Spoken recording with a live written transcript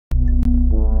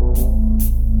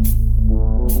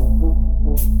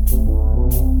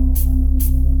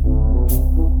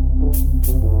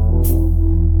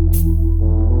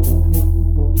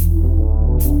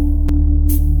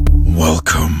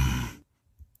Welcome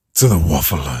to the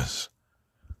Wafflers.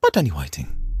 But any waiting.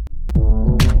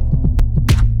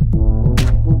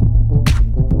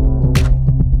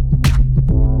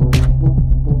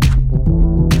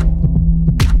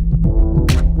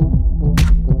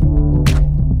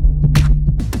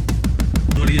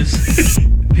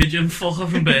 Pigeon fucker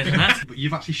from Birkenhead. But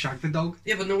you've actually shagged the dog.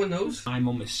 Yeah, but no one knows. My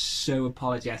mum is so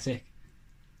apologetic.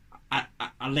 I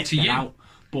licked To it you? out,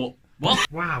 but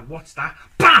What? Wow, what's that?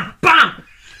 Bam! Bam!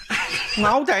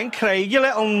 Now then, Craig, you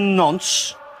little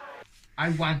nonce.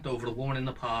 I wanked over the woman in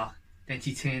the park, then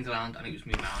she turned around and it was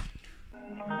me man.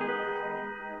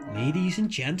 Ladies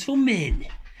and gentlemen,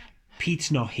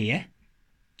 Pete's not here.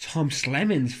 Tom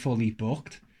Slemmon's fully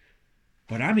booked.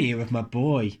 But I'm here with my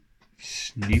boy,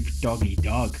 Snoop Doggy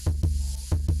Dogg.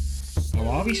 How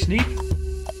are we, Snoop?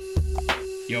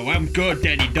 Yo, I'm good,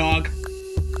 Danny Dog.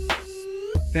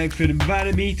 Thanks for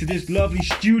inviting me to this lovely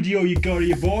studio you got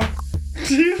here, boy.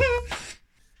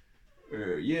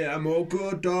 Yeah, I'm all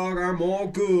good, dog. I'm all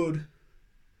good.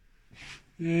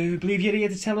 I believe you're here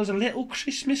to tell us a little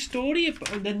Christmas story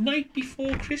about the night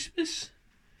before Christmas.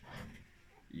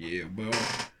 Yeah, well,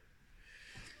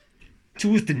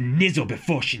 'twas the nizzle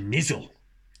before she nizzle.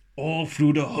 All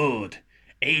through the hood.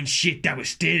 Ain't shit that was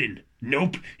stealing.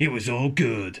 Nope, it was all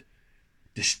good.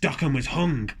 The stocking was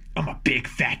hung on my big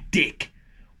fat dick.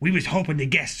 We was hoping to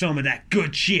get some of that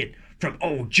good shit from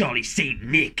old Jolly Saint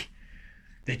Nick.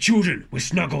 The children was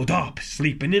snuggled up,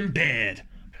 sleeping in bed.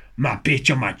 My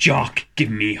bitch on my jock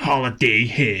giving me holiday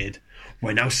head.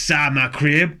 When outside my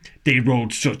crib, they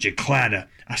rolled such a clatter.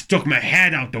 I stuck my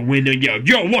head out the window and yelled,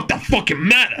 "Yo, what the fucking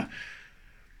matter?"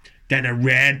 Then a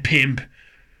red pimp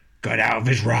got out of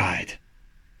his ride.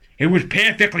 It was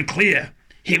perfectly clear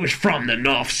he was from the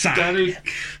north side.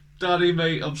 Daddy,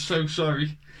 mate, I'm so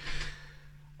sorry.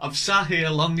 I've sat here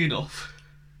long enough.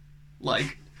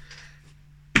 Like,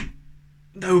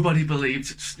 nobody believes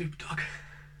it's Snoop Dogg.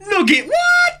 Nugget,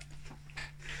 what?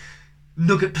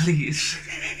 Nugget, please.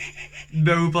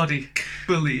 Nobody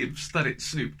believes that it's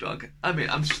Snoop Dogg. I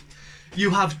mean, you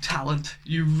have talent.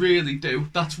 You really do.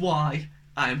 That's why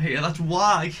I'm here. That's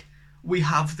why we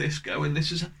have this going.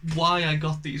 This is why I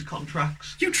got these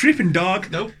contracts. You tripping,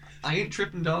 dog? Nope, I ain't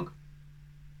tripping, dog.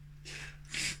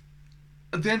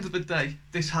 At the end of the day,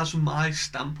 this has my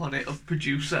stamp on it of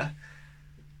producer.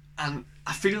 And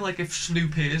I feel like if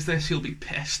Snoop hears this, he'll be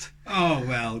pissed. Oh,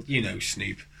 well, you know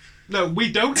Snoop. No,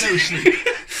 we don't know Snoop.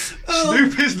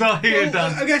 Snoop is not here,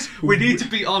 Dan. I guess we need to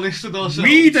be honest with ourselves.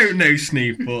 We don't know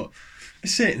Snoop, but a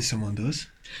certain someone does.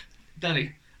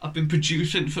 Danny, I've been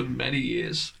producing for many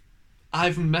years.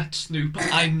 I've met Snoop,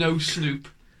 I know Snoop,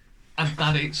 and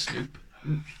that ain't Snoop.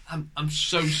 I'm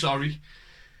so sorry.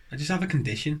 I just have a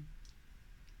condition.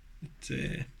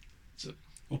 It's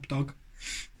up, dog.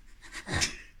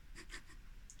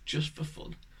 Just for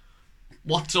fun.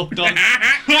 What's up, dog?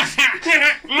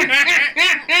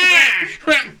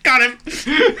 Got him.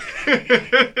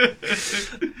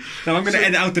 Now I'm going to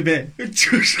edit out the bit.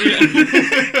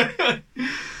 Yeah.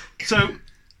 So,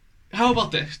 how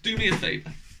about this? Do me a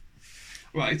favour.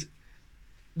 Right.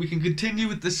 We can continue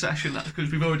with this session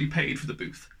because we've already paid for the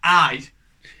booth. I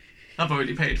have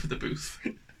already paid for the booth.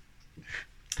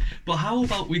 But how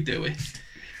about we do it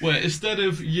where instead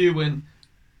of you and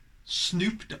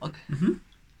Snoop Dogg,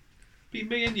 be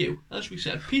me and you, as we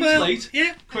said. Pete's late.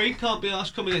 Yeah. Craig can't be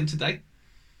asked coming in today.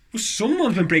 Well,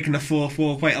 someone's been breaking the fourth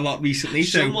wall quite a lot recently.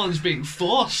 Someone's being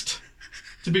forced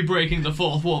to be breaking the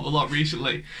fourth wall a lot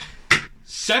recently.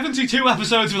 72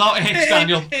 episodes without a hit,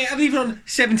 Daniel. I'm even on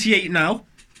 78 now.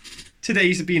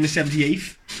 Today's being the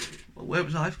 78th. Well, where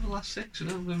was I for the last 6? I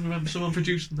don't remember someone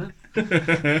producing them.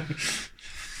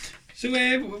 So,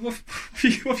 what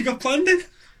have you got planned then?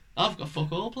 I've got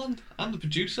fuck all planned. I'm the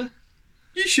producer.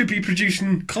 You should be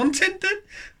producing content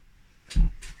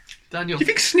then. Daniel. Do you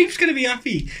think Snoop's going to be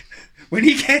happy when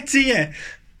he gets here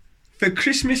for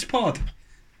Christmas pod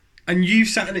and you're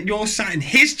sat in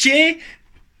his chair?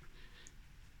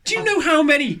 Do you know how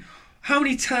many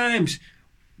times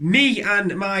me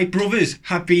and my brothers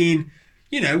have been,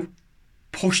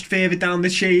 pushed further down the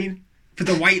chain for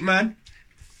the white man?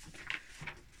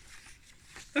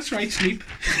 That's right, Snoop.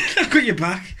 I've got your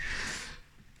back.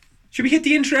 Should we hit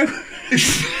the intro?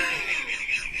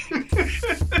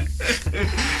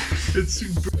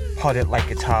 Pod it like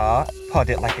it's hot. Pod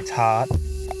it like it's hot.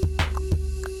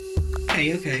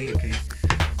 Okay.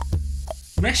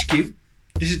 Rescue.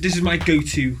 This is my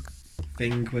go-to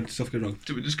thing when stuff goes wrong.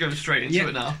 Do we just go straight into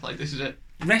it now? Like, this is it.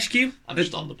 Rescue. I'm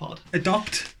just on the pod.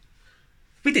 Adopt.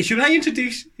 Wait, should I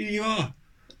introduce who you are?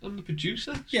 I'm the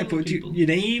producer. Yeah, Some but people- your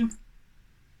name?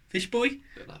 Fish Boy?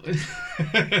 Don't know. Do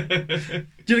you want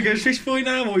to go Fish Boy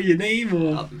now, or your name,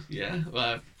 or...? Yeah,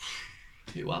 well,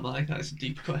 who am I? That's a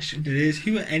deep question. It is.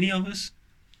 Who are any of us?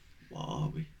 What are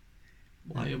we?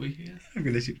 Why are we here? I'm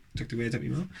going to took the words out of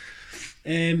your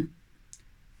mouth.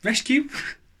 Rescue,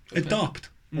 adopt,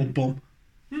 or bum.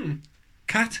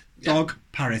 Cat, dog,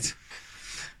 parrot.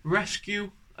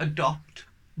 Rescue, adopt,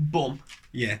 bum.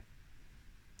 Yeah.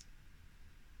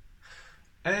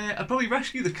 I'd probably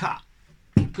rescue the cat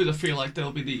because I feel like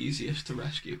they'll be the easiest to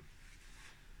rescue.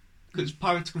 Because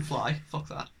parrots can fly, fuck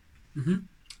that.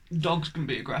 Dogs can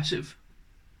be aggressive.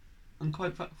 And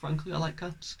quite frankly, I like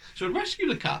cats. So I'd rescue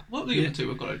the cat. What are the other two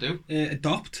I've got to do?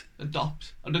 Adopt.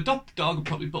 Adopt. I'd adopt the dog and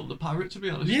probably bum the parrot, to be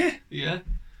honest. Yeah. Yeah.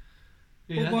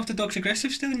 What if the dog's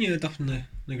aggressive still and you're adopting an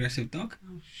aggressive dog?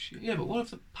 Oh, shit. Yeah, but what if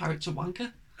the parrot's a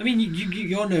wanker? I mean,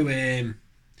 you're no...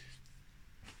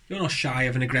 you're not shy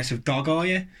of an aggressive dog, are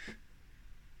you?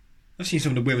 I've seen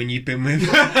some of the women you've been with.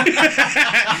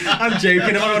 I'm joking.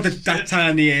 I don't know that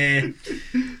time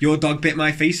your dog bit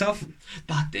my face off.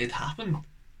 That did happen.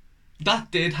 That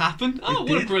did happen. Oh, It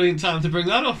what did. a brilliant time to bring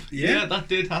that up. Yeah. That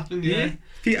did happen, yeah.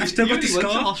 I've still You got the only went to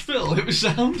scar. hospital, it was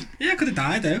sound. Yeah, I could have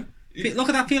died though. Look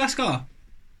at that, feel that scar.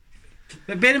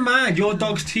 But bear in mind, your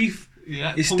dog's teeth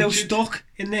Yeah. is still punctured. stuck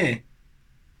in there.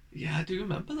 Yeah, I do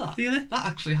remember that. Really? That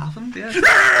actually happened, yeah.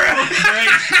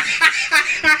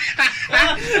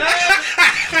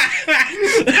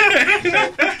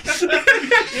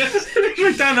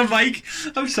 Right down the mic.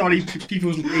 I'm sorry,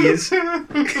 people's ears.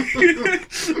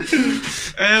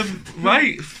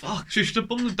 Right, fuck. So you should have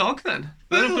bummed the dog then.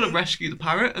 Then I'm going to rescue the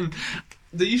parrot. And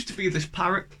there used to be this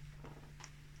parrot.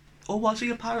 Or was he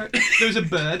a parrot? There was a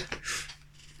bird.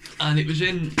 And it was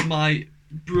in my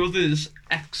brother's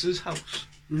ex's house.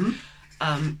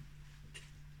 And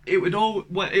it would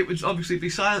obviously be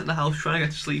silent in the house, trying to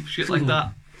get to sleep, shit like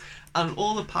that. And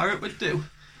all the parrot would do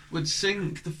would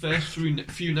sing the first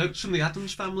few notes from the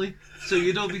Addams Family. So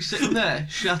you'd all be sitting there,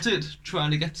 shattered,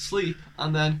 trying to get to sleep,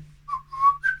 and then...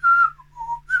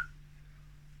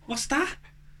 What's that?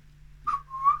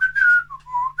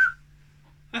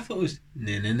 I thought it was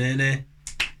na.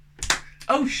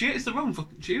 Oh shit, it's the wrong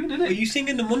fucking tune, isn't Are it? you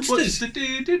singing the What's Monsters? the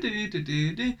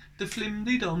do-do-do-do-do-do, the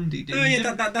flimby dum dee dim Oh, yeah,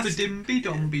 dim, that's- the dimby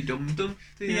dumby dum dum,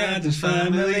 The Addams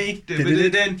Family.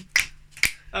 Dum-ba-da-dum.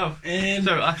 Oh, so it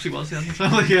actually was the Addams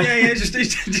Family, yeah. Yeah, it's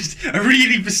just a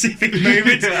really specific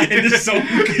moment in the song.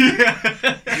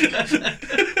 Was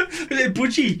it a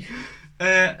budgie?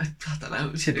 I don't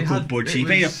know. Typical budgie.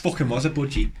 But it fucking was a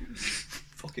budgie.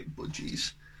 Fucking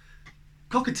budgies.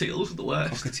 Cockatiels are the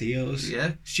worst. Cockatiels.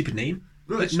 Yeah. Stupid name.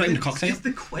 Well, Not even a cocktail. It's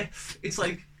the quiff. It's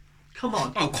like, come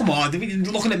on. Oh, come on. You're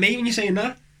looking at me when you're saying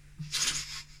that.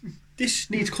 This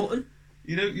needs cutting.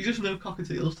 You know, you just know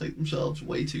cockatiels take themselves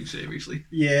way too seriously.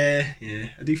 Yeah.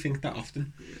 I do think that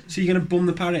often. So you're going to bum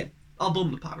the parrot? I'll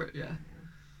bum the parrot, yeah. What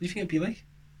do you think it'd be like?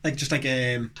 Like, just like Tight,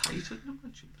 I'd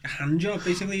imagine. a hand job,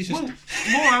 basically? It's just... Well,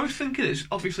 more I was thinking is,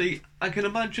 obviously, I can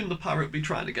imagine the parrot be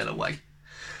trying to get away.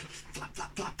 Flap,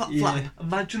 flap, flap, flap, Yeah. flap.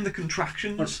 Imagine the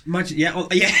contractions. Imagine, yeah.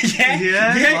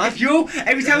 Yeah, man. If you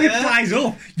every time it Yeah. flies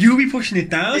up, you'll be pushing it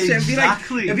down.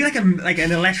 Exactly. So it'd be like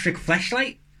an electric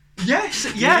flashlight. Yes,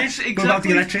 Yeah, exactly. but without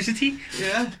the electricity.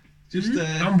 Yeah, just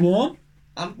And warm.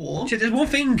 and warm. So there's one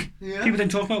thing Yeah. people don't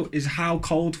talk about is how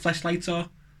cold flashlights are.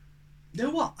 You know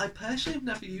what? I personally have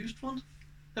never used one.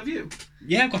 Have you?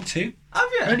 Yeah, I've got two. Have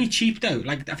you? Only cheap though.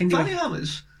 Like I think Fanny they're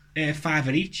hammers.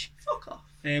 $5 each. Fuck off.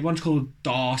 One's called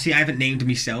Darcy. I haven't named them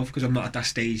myself because I'm not at that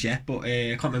stage yet. But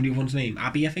I can't remember the other one's name.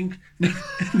 Abby, I think.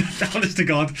 Honest to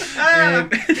God. I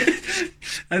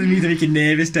didn't mean to make you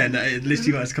nervous then. That's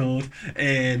literally what it's called.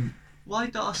 Why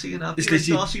Darcy and Abby? It's Like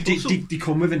literally Darcy they, Bustle. they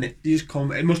come with it. They just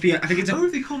come. It must be. I think it's. Oh,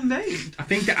 they come named. I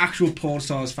think the actual porn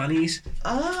star's fannies.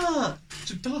 Ah,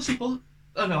 so Darcy Bustle.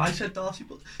 Oh no, I said Darcy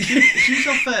Bustle. She's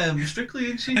off Strictly,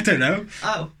 isn't she? I don't know.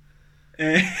 Oh.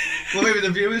 Uh, Well, maybe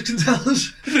the viewers can tell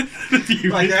us. the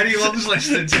viewers. Like anyone's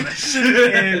listening to this.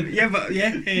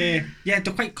 Yeah,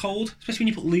 they're quite cold, especially when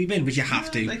you put lube in, which you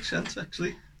have to. Makes sense,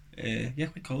 actually. Yeah,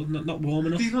 quite cold. Not warm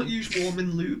enough. Do you not use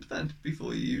warming lube then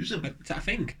before you use them? Is that a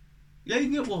thing? Yeah, you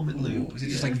can get warming lube. Or is it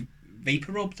just like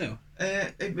vapor rub though?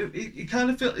 It kind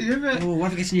of feel. You ever? Oh, what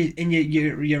if it gets in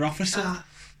your office?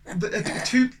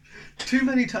 Too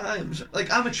many times.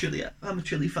 Like I'm a chili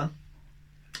fan.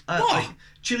 What? Like,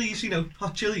 chilies,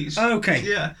 hot chilies. Okay.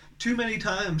 Yeah. Too many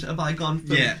times have I gone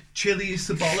from chilies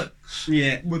to bollocks.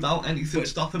 Yeah. Without anything But-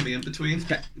 stopping me in between.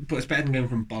 But it's better than going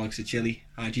from bollocks to chili,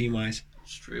 hygiene wise.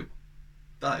 It's true.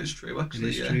 That is true, It actually.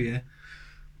 is yeah. true, yeah.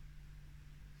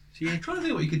 So yeah. I'm trying to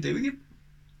think what you could do with your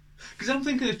Because I'm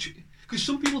thinking because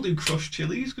some people do crushed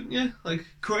chilies, couldn't you? Like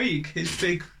Craig, his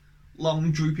big,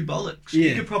 long, droopy bollocks. Yeah.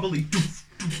 You could probably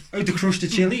Oh, the crushed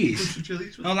chilies. crush the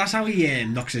chilies with. Oh, that's how he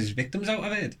knocks his victims out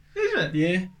of it. Is it?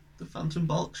 Yeah. The phantom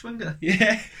bollock swinger.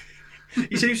 Yeah.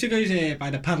 He also goes by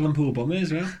the paddle and pool bummer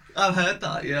as well. I've heard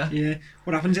that, yeah. Yeah.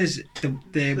 What happens is I think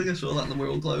I saw that in the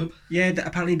World Globe.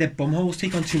 apparently their bum holes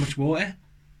take on too much water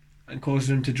and causes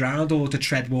them to drown or to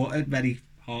tread water very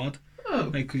hard.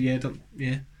 Oh, Like yeah.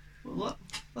 well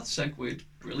that segued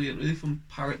brilliantly from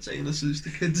parrots' anuses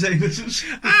to kids' anuses.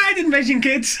 I didn't mention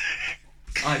kids.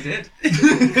 I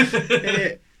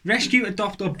did. Rescue,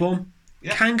 adopt or bum.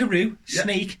 Yeah. Kangaroo, Yeah.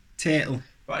 snake, turtle.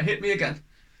 Right, hit me again.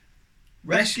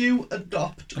 Rescue,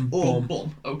 adopt, And or bum.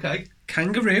 bum. Okay.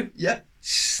 Kangaroo, Yep.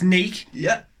 snake,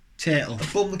 Yep. turtle.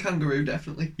 Bum the kangaroo,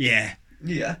 definitely. Yeah.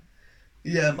 Yeah.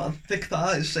 Yeah, man. Thick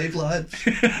thighs save lives.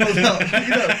 Well, no,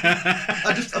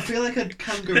 I feel like a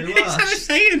kangaroo Is that a ass.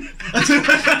 saying?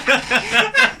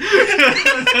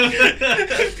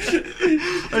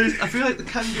 I feel like the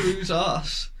kangaroo's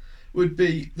ass would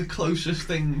be the closest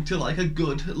thing to like a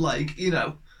good, like, you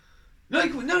know,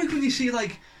 like when you see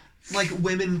like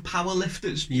women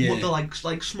powerlifters, Yeah. what they're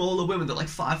like smaller women, they're like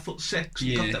 5'6", and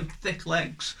Yeah. got them thick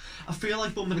legs. I feel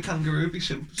like bumming a kangaroo would be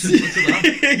similar to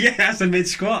that. Yeah, that's a mid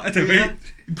squat. I don't Yeah. know.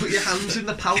 You put your hands in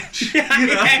the pouch, Yeah, you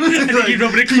know, yeah. And then you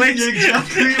rub it clit.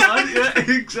 Exactly, man. Yeah,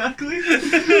 exactly.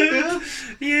 Yeah.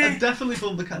 Yeah. I'd definitely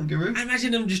bum the kangaroo. I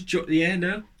imagine them just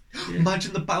no.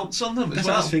 Imagine the bounce on them as That's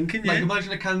well. what I was thinking, Like yeah.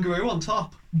 imagine a kangaroo on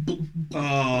top.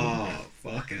 Oh,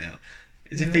 fucking hell.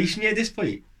 Is it facing you at this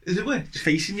point? Is it which? It's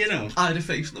facing you now? I'd have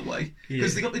faced the way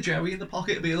because Yeah. they got the Jerry in the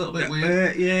pocket. It'd be a little bit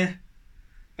weird. Yeah.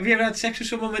 Have you ever had sex with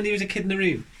someone when there was a kid in the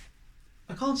room?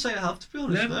 I can't say I have, to be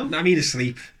honest. No. I mean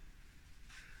asleep.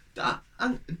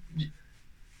 And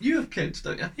you have kids,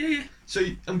 don't you? Yeah. So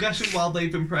I'm guessing while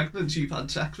they've been pregnant, you've had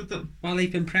sex with them. While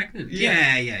they've been pregnant?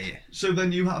 Yeah. Yeah. So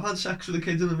then you have had sex with the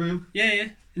kids in the room. Yeah.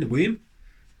 In the womb.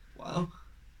 Wow.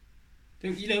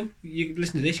 Don't you know? You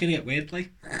listen to this, you're gonna get wordplay.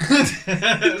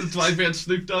 That's why we had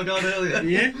Snoop Dogg on earlier.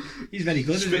 Yeah, he's very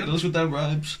good. Spitting us with them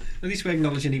rhymes. At least we're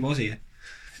acknowledging he was here.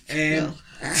 Yeah.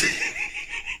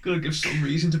 Gotta give some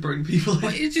reason to bring people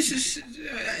But in.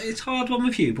 it's hard one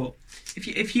with you. But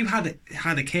if you had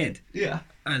a kid, Yeah.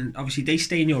 and obviously they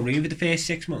stay in your room for the first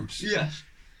 6 months, Yes.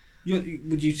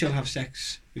 would you still have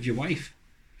sex with your wife?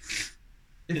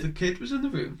 If the kid was in the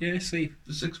room Yeah, sleep.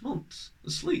 for 6 months,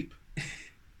 asleep.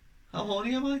 How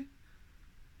horny am I?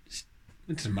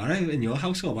 It doesn't matter in your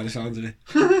household by the sounds of it.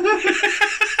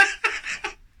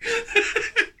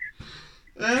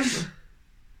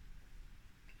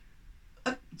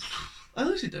 I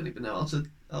honestly don't even know how to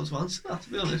answer that, to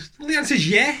be honest. Well, the answer's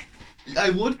yeah. I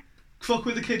would fuck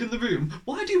with a kid in the room.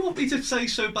 Why do you want me to say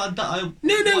so bad that I...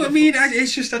 No, wanna I mean, fuck?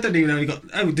 it's just, I don't even know you got...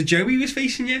 Oh, the Joey was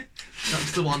facing you?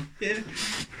 That's the one. Yeah.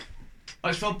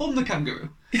 Right, so I'll bum the kangaroo.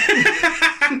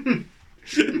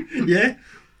 Yeah?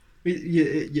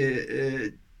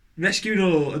 You rescued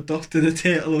or adopted a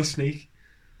turtle or snake?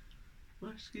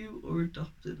 Rescue or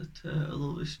adopted a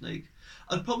turtle or a snake?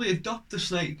 I'd probably adopt the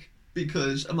snake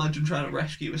because imagine trying to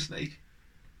rescue a snake.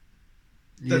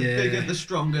 The bigger, the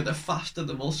stronger, the faster,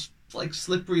 the more like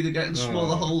slippery they get in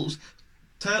smaller holes.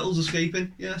 Turtles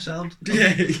escaping, yeah, sound.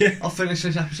 Yeah. I'll finish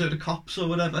this episode of Cops or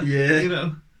whatever. Yeah. You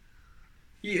know.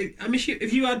 I miss you.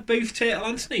 If you had both turtle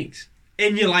and snakes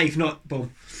in your life, not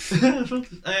bum.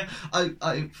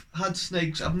 I've had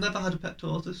snakes. I've never had a pet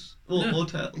tortoise or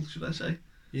turtle, should I say?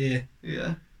 Yeah.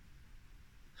 Yeah.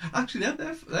 Actually,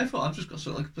 therefore, I've just got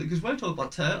something like because we're talking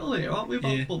about turtle here, aren't we?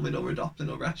 About bumming or adopting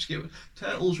or rescuing.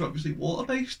 Turtles are obviously water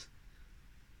based.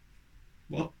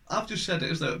 What? I've just said it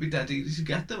as though it'd be dead easy to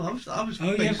get them. I was Oh,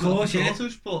 yeah, basing of course, it off yeah. the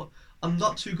tortoise, but I'm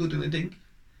not too good in a dink.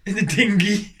 In the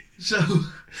dinghy. So,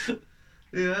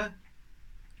 yeah.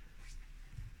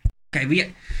 Okay, we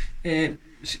get.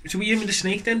 So were you in with the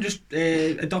snake then? Just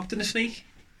adopting a snake?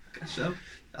 Guess so.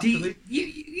 You've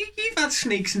had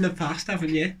snakes in the past, haven't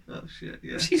you? Oh shit,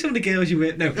 yeah. See some of the girls you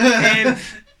with? No.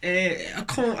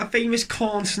 A famous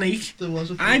corn snake. There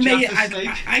was a I snake.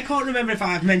 can't remember if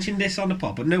I've mentioned this on the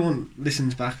pod, but no one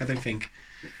listens back, I don't think.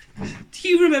 Do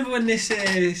you remember when this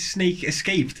snake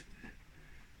escaped?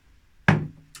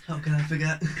 How can I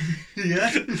forget? Yeah.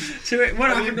 So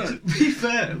what I mean, happened? to be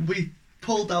fair, we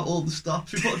pulled out all the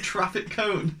stops. We put a traffic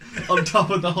cone on top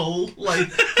of the hole. Like,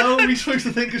 how are we supposed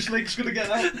to think a snake's going to get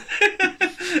out?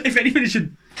 If anybody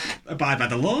should abide by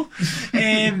the law.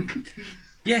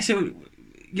 Yeah, so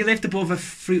you lived above a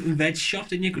fruit and veg shop,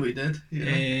 didn't you? We did,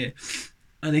 yeah.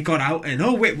 And they got out and,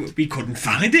 we couldn't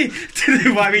find it.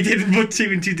 Why we didn't put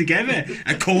two and two together.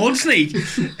 A corn snake.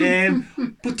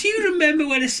 But do you remember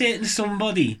when a certain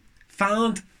somebody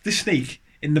found the snake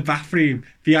in the bathroom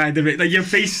behind the like your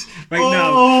face right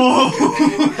now.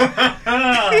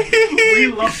 We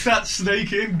locked that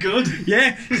snake in good.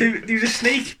 Yeah, so there was a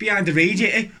snake behind the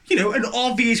radiator. You know, an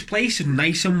obvious place,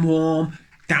 nice and warm,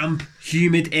 damp,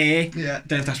 humid air. Yeah.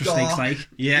 Don't know if that's what Dark. snakes like.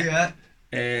 Yeah.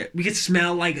 Yeah. We could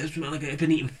smell like I've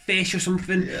been eating fish or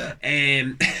something. Yeah.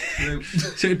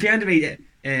 So behind the radiator,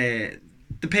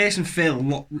 the person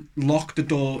Phil locked the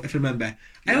door. If I remember,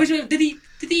 I always remember, did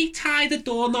he tie the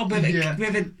doorknob with Yeah.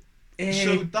 a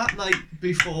So that night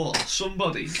before,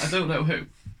 somebody, I don't know who,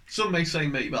 some may say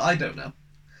me, but I don't know.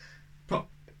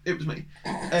 It was me.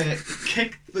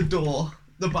 Kicked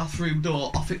the bathroom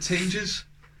door off its hinges.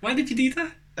 Why did you do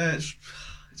that? It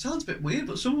sounds a bit weird,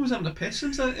 but someone was having a piss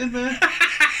in there.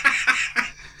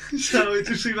 So it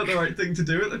just seemed like the right thing to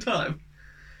do at the time.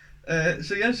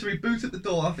 So we booted the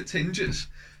door off its hinges.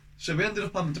 So we ended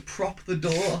up having to prop the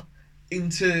door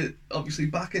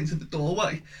back into the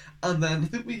doorway, and then I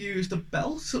think we used a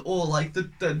belt or like the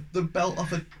belt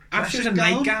off a Actually, it was a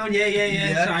dressing nightgown.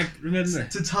 Yeah. So I remember.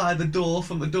 to tie the door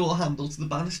from the door handle to the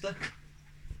banister.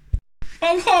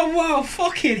 Oh, whoa,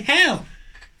 fucking hell!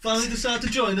 Finally decided to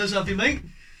join us, have you, mate?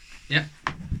 Yeah.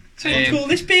 So you call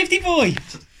this birthday boy?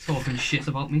 Talking shit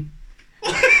about me.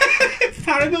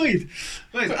 Paranoid.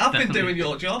 Wait, I've been Definitely. doing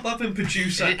your job. I've been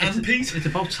producer It's- and Pete. It's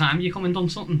about time you come and done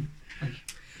something.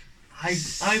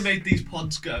 I made these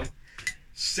pods go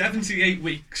 78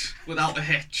 weeks without a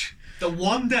hitch. The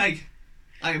one day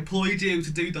I employed you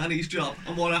to do Danny's job,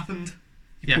 and what happened?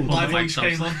 Yeah, pull My the voice mics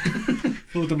came out. on,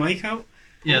 Pulled the mic out.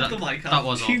 Yeah, pulled the mic out. that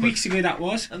was 2 awkward. weeks ago that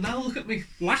was. And now look at me.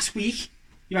 Last week,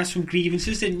 you had some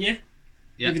grievances, didn't you?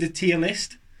 Yeah. Give it a tier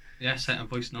list. Yeah, set a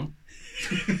voice note.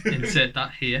 Insert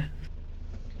that here.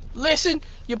 Listen,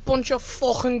 you bunch of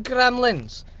fucking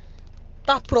gremlins.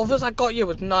 That Brothers I got you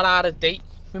was not out of date.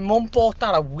 My mum bought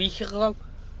that a week ago.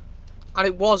 And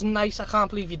it was nice, I can't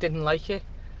believe you didn't like it.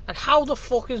 And how the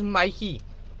fuck is Mikey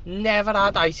never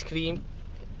had ice cream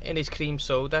in his cream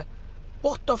soda?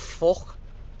 What the fuck?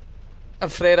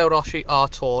 And Ferrero Rocher are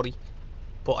Tory.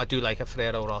 But I do like a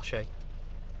Ferrero Rocher.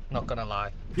 Not gonna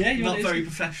lie. Yeah, you Not want very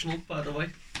professional, by the way.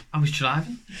 I was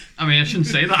driving. I mean, I shouldn't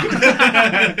say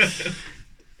that.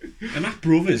 And that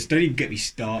Brothers, don't even get me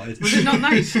started. Was it not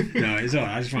nice? No, it's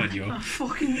alright, I just find you up. I was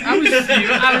fuming.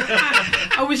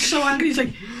 I was so angry. He's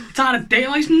like, it's out of date.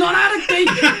 I'm like, it's not out of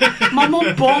date. My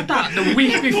mum bought that the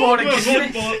week before it got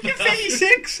shipped. You're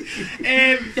 56!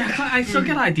 Yeah, I still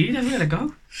get ID'd everywhere I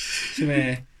go.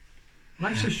 So,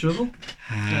 Life's a struggle.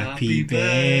 happy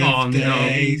birthday Oh,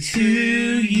 no. to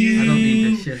you. I don't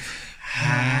need this shit.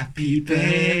 Happy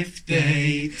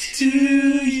birthday to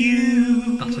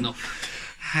you. That's enough.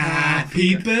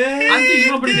 Happy birthday. Andy's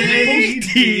rubbing his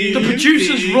nipples. The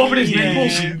producer's rubbing his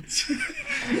nipples.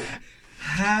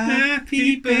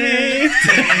 Happy birthday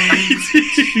to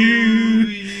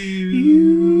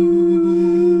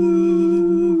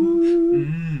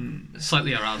you.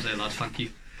 Slightly aroused there, lads. Thank you.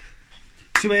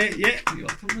 So, yeah. You're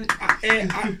welcome,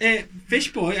 mate.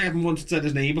 Fish boy, I haven't wanted to say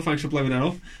his name, but thanks for blowing that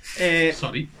off.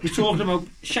 Sorry. We're talking about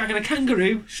shagging a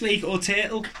kangaroo, snake or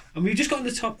turtle, and we just got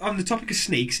on the topic of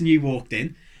snakes, and you walked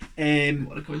in.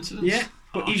 What a coincidence. Yeah,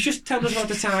 but he's just telling us about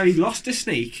the time he lost a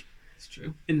snake It's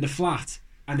true. in the flat,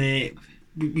 and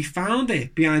we found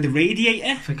it behind the radiator.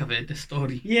 I think I've heard this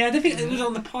story. Yeah, I don't think it was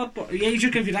on the pod, but yeah, you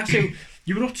just gave you that. So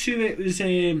you were up to it was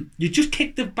you just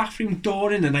kicked the bathroom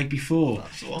door in the night before.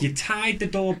 That's the one. You tied the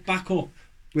door back up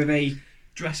with a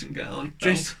Dressing gown.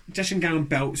 dressing gown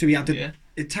belt. So we had to Yeah.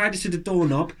 it tied it to the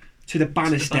doorknob to the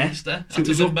banister. Banister. So Had it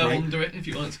to was limbo upright. under it if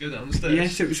you wanted to go down the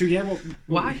stairs. Yeah, so yeah, what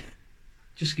Why?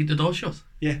 Just to keep the door shut.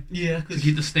 Yeah, To because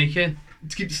keep the snake in.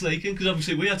 to keep the snake in, because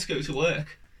obviously we had to go to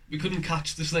work. We couldn't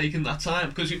catch the snake in that time,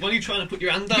 because when you're trying to put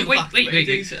your hand down the back of the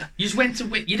radiator, You just went to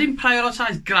you didn't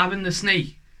prioritise grabbing the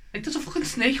snake. Like, there's a fucking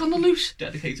snake on the loose.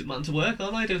 dedicated man to work,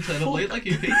 aren't I? Don't turn up late like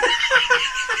you, Pete.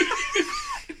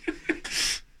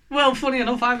 Well, funny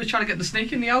enough, I was trying to get the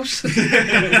snake in the house.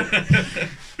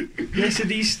 yeah, so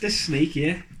this snake,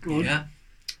 yeah. Go on. Yeah.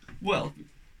 Well,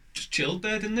 just chilled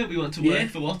there, didn't it? We went to work Yeah.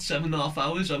 for what, 7.5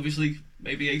 hours? Obviously,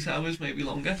 maybe 8 hours, maybe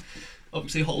longer.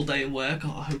 Obviously, whole day in work.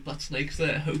 Oh, I hope that snake's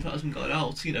there. I hope it hasn't got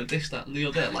out. You know, this, that, and the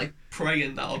other. Like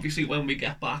praying that obviously when we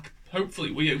get back,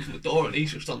 hopefully we open the door and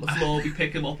he's just on the floor. We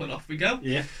pick him up and off we go.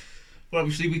 Yeah, But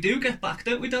obviously we do get back,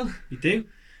 don't we, Dan? we do.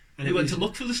 And We it went was, to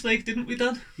look for the snake, didn't we,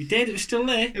 Dan? we did. It was still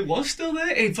there It was still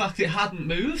there. In fact, it hadn't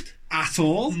moved. at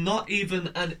all. Not even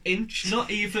an inch.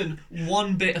 Not even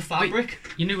one bit of fabric.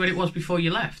 You knew where it was before you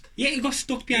left. Yeah, it got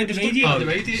stuck behind the It was stuck radio. behind the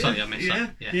radiator. Sorry, I missed Yeah.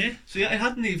 that. Yeah. Yeah, So yeah, it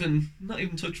hadn't even, not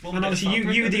even touched one and bit of obviously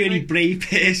fabric. you were the only brave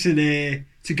person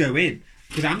to go in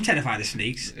because I'm terrified of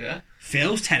snakes. Yeah.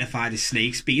 Phil's terrified of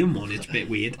snakes. Being one, it's a bit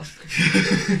weird.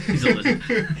 He's a lizard.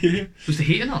 Was the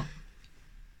heating on?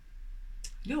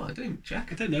 No, I didn't check.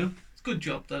 I don't know. It's a good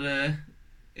job that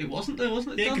it wasn't there,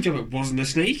 wasn't it? Yeah, Dan? good job it wasn't a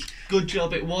snake. Good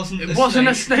job it wasn't. It wasn't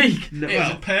a snake. No, It was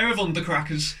well, a pair of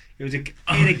undercrackers. it was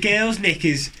a girl's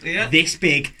knickers Yeah. this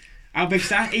big. How big's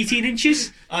that? 18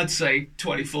 inches? I'd say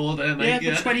 24 there, mate.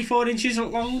 Yeah, 24 inches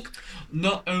long.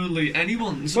 Not only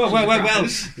anyone's. Well.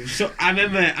 undercrackers. So I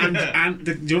remember, and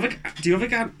the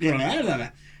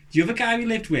other guy we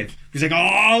lived with was like,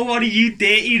 "Oh, what are you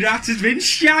dirty rats has been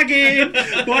shagging?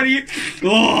 What are you?"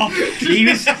 Oh, he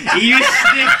was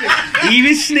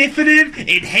sniffing him,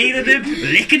 inhaling him,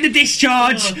 licking the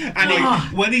discharge,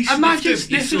 and When he Imagine sniffed him, you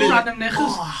sniffing saw random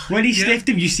knickers. when he sniffed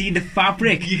him, you seen the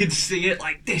fabric. You could see it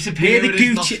like Where disappear the in his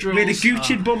Gucci, nostrils. where the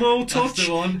Gucci and bumhole That's touch,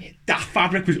 the one. that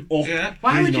fabric was up. Yeah.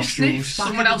 Why his would you nostrils. sniff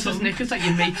someone else's knickers that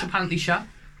your mates apparently share?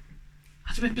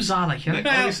 That's a bit bizarre, like, you know?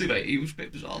 Like, honestly, mate, he was a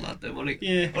bit bizarre, lad, though, wasn't he?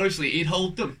 Yeah. Honestly, he'd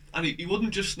hold them, and he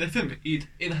wouldn't just sniff him, he'd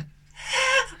inhale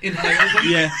them.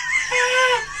 Yeah.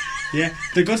 Yeah.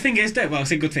 The good thing is that, well,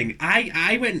 it's a good thing.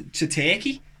 I went to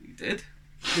Turkey, He did.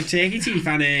 the Turkey teeth,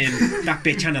 and that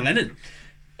bitch Anna Lennon.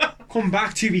 Come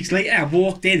back 2 weeks later, I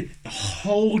walked in, the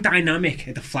whole dynamic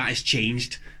at the flat has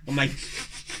changed. I'm like,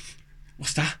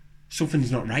 what's that?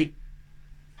 Something's not right.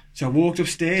 So I walked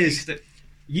upstairs. Tasted it.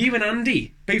 You and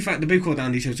Andy, both the both called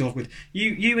Andy, so I was awkward.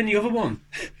 You and the other one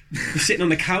were sitting on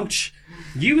the couch.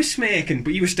 You were smirking,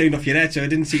 but you were stoned off your head, so I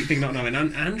didn't see thing not knowing.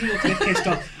 And Andrew looked a bit pissed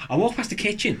off. I walked past the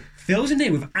kitchen. Phil's in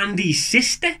there with Andy's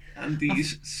sister.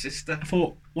 Andy's sister. I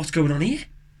thought, what's going on here?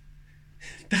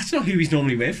 That's not who he's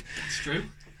normally with. It's true.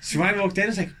 So I walked in and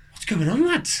was like, what's going on,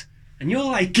 lads? And you're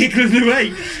like giggling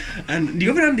away. And the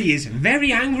other Andy is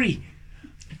very angry.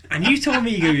 And you told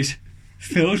me, he goes,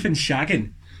 Phil's been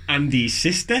shagging Andy's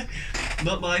sister.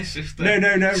 Not my sister.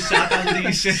 No. Sad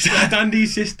Andy's sister. Sad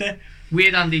Andy's sister.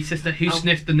 Weird Andy's sister who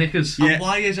sniffed the knickers. Yeah. And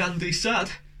why is Andy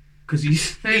sad? Because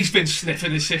he's He's been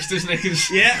sniffing his sister's knickers.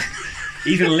 Yeah.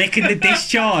 He's been licking the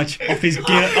discharge off his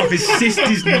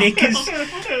sister's knickers.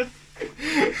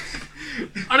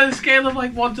 on a scale of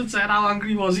like 1 to 10, how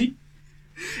angry was he?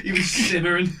 He was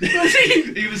simmering. Was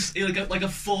he? He was like a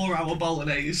 4-hour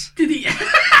bolognese. Did he?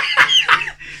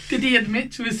 Did he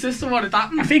admit to his sister what had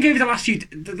happened? I think over the last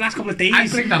couple of days, I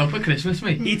bring that up at Christmas,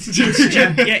 mate.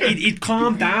 he'd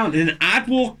calmed down, and I'd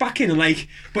walk back in and like,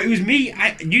 but it was me.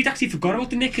 You'd actually forgot about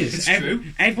the knickers. It's true.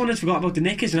 Everyone had forgot about the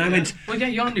knickers, and I went, Well, yeah,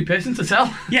 you're a new person to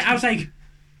tell. yeah. I was like,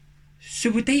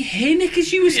 so were they her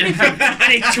knickers you were sniffing?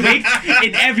 And it twigged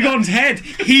in everyone's head.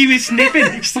 He was sniffing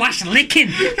 / licking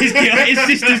his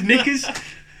sister's knickers.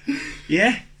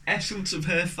 Yeah. Essence of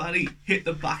her fanny hit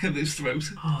the back of his throat.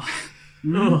 Ugh.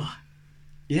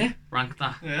 Yeah. Rank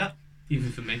that, Yeah.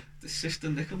 even for me. The sister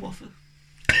Knickerwaffer.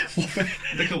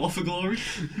 Knickerwaffer glory.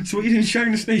 So what are you doing,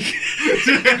 shagging the snake?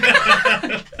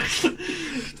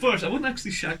 First, I wouldn't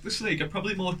actually shag the snake. I'd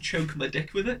probably more choke my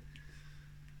dick with it.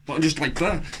 But just like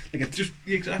that, like Just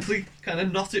exactly kind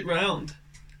of knot it round,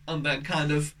 and then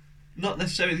kind of not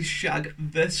necessarily shag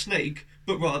the snake,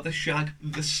 but rather shag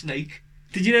the snake.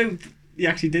 Did you know he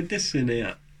actually did this in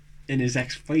his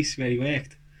ex-place where he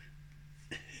worked?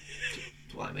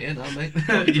 That's why I'm here now, mate.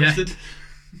 Not interested.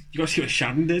 You got to see what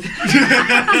Shannon did.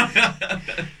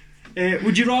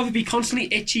 Would you rather be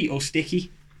constantly itchy or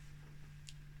sticky?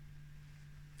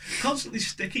 Constantly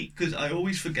sticky, because I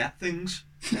always forget things.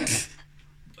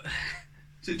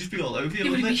 So it'd just be all over you, It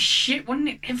would wouldn't be it? shit, wouldn't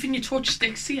it? Everything you touch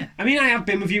sticks to you. I mean, I have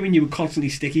been with you when you were constantly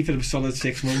sticky for a solid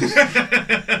 6 months. Wait,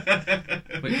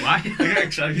 why? I get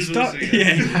excited. He when I stopped, see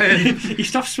it. he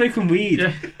stopped smoking weed,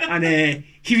 Yeah. and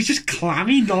he was just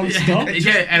clammy non-stop.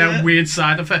 Yeah, and a weird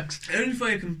side effects. The only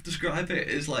way I can describe it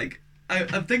is like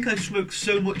I think I smoked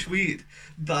so much weed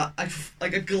that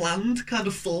like a gland kind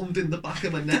of formed in the back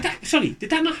of my neck. Did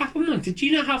that not happen, man? Did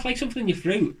you not have like something in your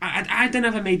throat? I don't know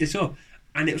if I made this up,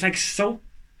 and it was like so.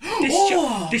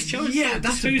 Discharge. Yeah,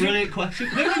 that's a brilliant question.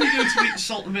 Maybe when you go to eat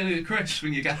salt and vinegar crisps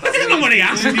when you get that. I didn't know what he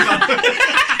asked.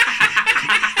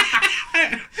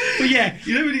 But yeah,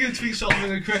 You know when you go to eat salt and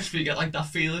vinegar crisps, you get like that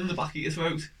feeling in the back of your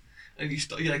throat, and you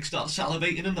start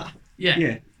salivating and that.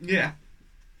 Yeah. Yeah.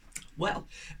 Well,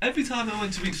 every time I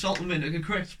went to eat salt and vinegar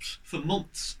crisps for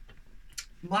months,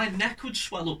 my neck would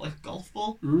swell up like a golf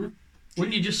ball.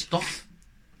 Wouldn't you just stop?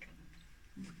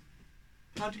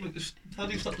 How do you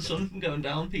stop the sun from going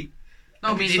down, Pete? No,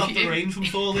 I mean, Stop if the you, rain from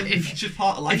falling. if- It's just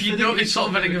part of life. if you isn't it? notice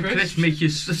salt and vinegar crisps make you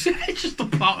it's just a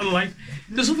part of life.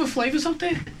 There's other flavours out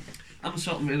there. I'm a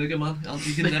salt and vinegar man.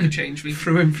 You can never change me.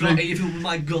 Through and through. Not even with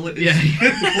my gullet. Yeah.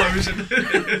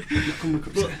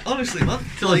 But honestly, man,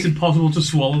 Till it's impossible to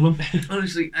swallow them.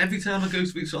 honestly, every time I go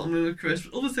to eat salt and vinegar crisps,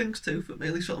 other things too, but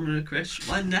mainly salt and vinegar crisps,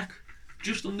 my neck,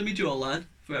 just under my jawline,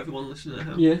 for everyone listening at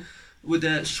home, Yeah. would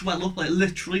swell up like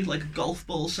literally like a golf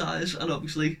ball size, and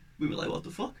obviously we were like, what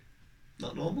the fuck?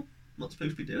 Not normal. Not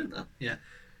supposed to be doing that. Yeah.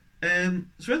 So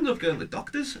we ended up going to the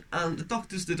doctors, and the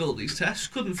doctors did all these tests,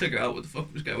 couldn't figure out what the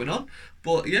fuck was going on.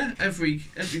 But yeah, every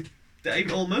day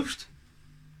almost,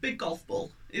 big golf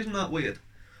ball. Isn't that weird?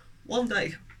 One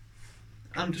day,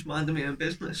 I'm just minding my own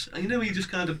business, and you know, you just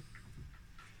kind of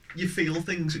you feel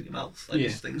things in your mouth,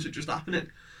 like things are just happening.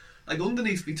 Like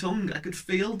underneath my tongue, I could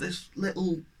feel this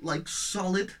little like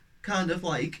solid kind of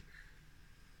like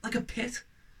a pit.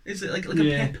 Is it like a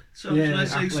pip? So when I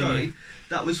say sorry,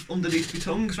 that was underneath my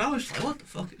tongue. So I was like, what the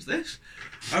fuck is this?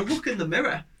 I look in the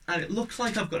mirror and it looks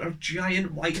like I've got a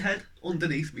giant whitehead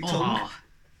underneath my tongue.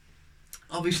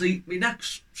 Obviously, my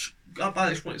neck's by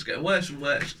this point it's getting worse and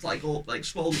worse. It's like all like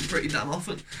swollen pretty damn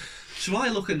often. So I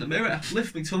look in the mirror,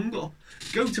 lift my tongue up,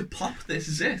 go to pop this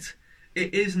zit.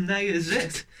 It is nay a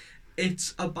zit.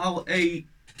 It's about a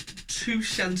 2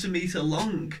 centimetre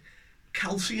long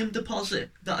calcium deposit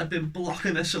that had been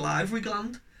blocking a salivary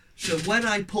gland. So when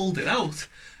I pulled it out,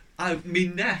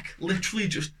 my neck literally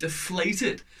just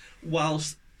deflated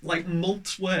whilst like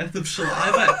months worth of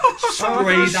saliva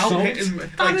sprayed out, hitting me.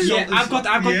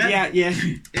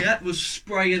 It was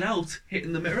spraying out,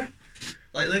 hitting the mirror.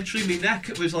 Like literally, my neck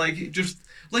was like just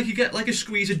like you get like a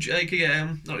squeeze of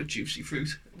not a juicy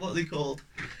fruit. What are they called?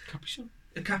 Capri Sun.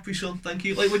 A Capri Sun, thank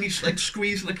you. Like when you like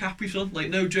squeezing a Capri Sun, like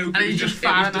no joke. And it was just it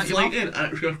was firing at your deflating, and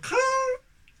it was going.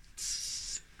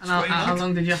 And how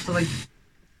long did you have to like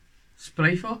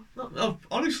spray for? No,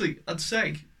 honestly, I'd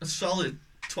say a solid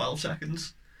 12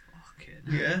 seconds. Okay.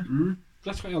 Yeah.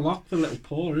 That's quite a lot for a little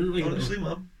paw, isn't it? Honestly,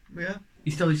 man. Yeah.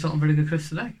 You still eat salt and vinegar crisps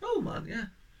today? Oh man, yeah.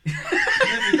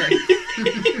 Every day.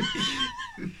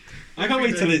 I can't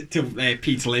wait till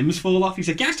Peter limbs fall off. He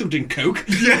said, "Yeah, I still drink Coke."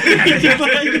 Yeah,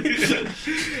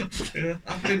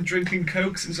 I've been drinking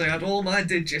Coke since I had all my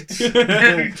digits.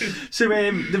 So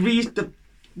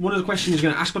one of the questions I was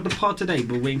going to ask about the pod today,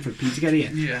 but we're waiting for Pete to get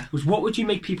here. Yeah. Was what would you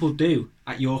make people do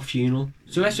at your funeral?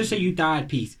 So let's just say you died,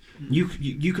 Pete. You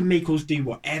can make us do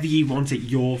whatever you want at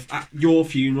your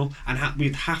funeral, and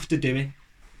we'd have to do it.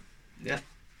 Yeah.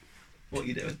 What are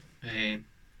you doing?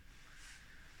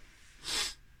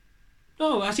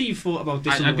 Oh, I see you thought about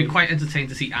this. I'd be quite entertained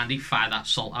to see Andy fire that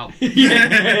salt out.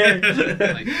 Yeah.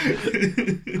 Like,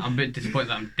 I'm a bit disappointed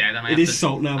that I'm dead. And It is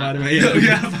salt now, by the way.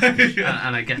 Yeah.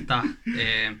 And I get that.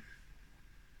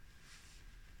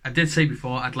 I did say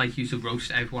before I'd like you to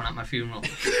roast everyone at my funeral.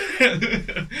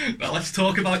 Well, let's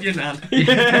talk about your nan.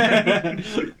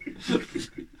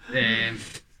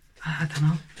 I don't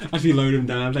know. As we load him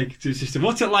down, like to his sister,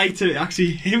 what's it like to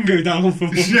actually him go down for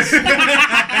once?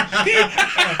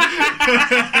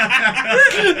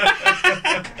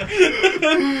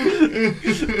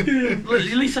 Well, at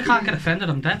least I can't get offended.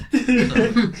 I'm dead. So.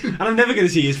 And I'm never going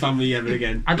to see his family ever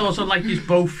again. I'd also like you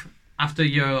both, after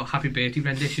your happy birthday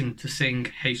rendition, to sing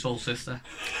 "Hey Soul Sister."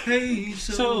 Hey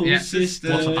soul Yeah,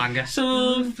 sister. what's a banger?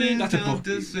 Something that's a book.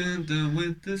 The center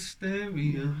with the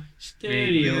stereo.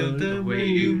 Radio, the way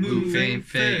you move ain't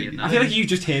fair. You know? I feel like you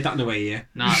just heard that in the way, yeah.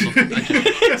 Nah,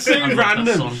 it's so random.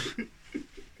 That song.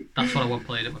 That's what I want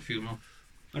played at my funeral.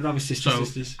 I'd rather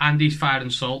sisters. So Andy's firing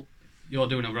salt. You're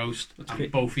doing a roast. And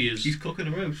great. both of you. He's cooking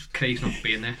a roast. Craig's not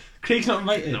being there. Craig's not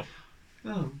invited. No.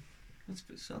 Oh, that's a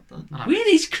bit sad then. Not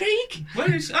Where is Craig?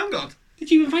 Where is? Hang on.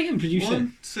 Did you invite him, producer?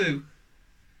 1, 2,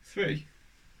 3.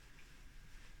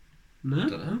 No. I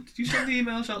don't know. Did you send the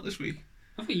emails out this week?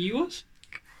 I thought you was.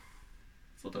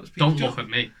 I thought that was Peter Don't John. look at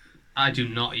me. I do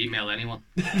not email anyone.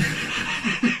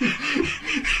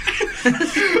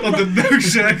 On the no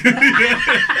second.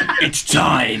 It's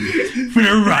time for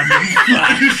a random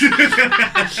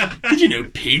fact. Did you know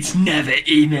Pete's never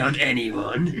emailed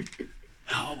anyone?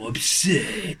 How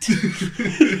absurd.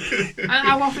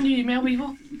 How often do you email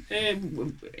people?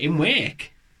 In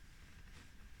work.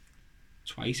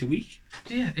 Twice a week.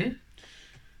 Yeah.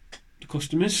 The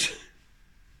customers.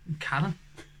 Karen.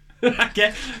 Yeah.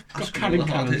 Got Asking Karen all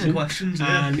the hard-hitting Carrington questions.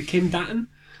 Yeah. and Kim Datton.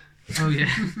 Oh yeah.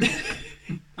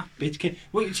 That bitch Kim.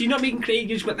 Wait, so you're not making Craig,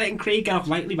 you're just letting Craig get off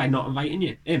lightly by not inviting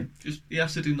you? Him? Just he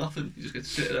has to do nothing. You just get to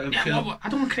sit at home. Yeah, chill. well, I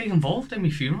don't want Craig involved in my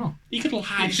funeral. You could You live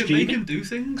can stream make it. him do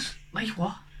things. Like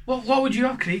what? What would you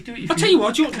have Craig do at your I'll funeral? tell you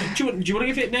what, do you want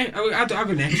to give it next? I'll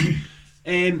go next.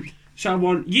 So I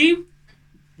want you,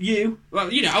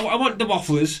 well, you know, I want the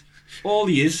wafflers, all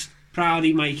yous,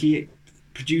 Proudy, Mikey,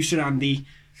 producer Andy,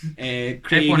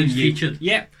 Creating is you. featured.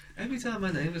 Yeah, Every time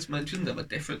my name is mentioned, I'm a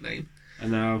different name. I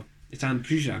know. It's Andy,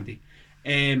 producer Andy.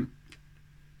 To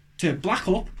black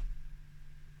up,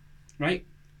 right,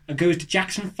 and goes to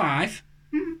Jackson 5,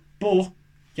 but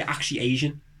you're actually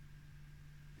Asian.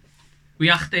 We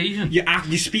act Asian.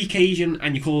 You speak Asian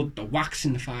and you call it the wax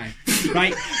in the 5,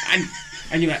 right?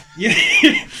 and you're like, yeah.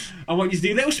 I want you to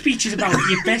do little speeches about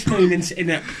your best moments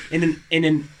in an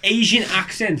Asian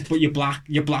accent, but you're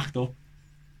blacked up.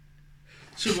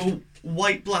 So we're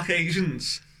white, black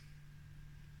Asians.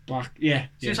 Black, yeah.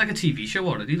 Seems like a TV show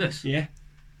already, this. Yeah,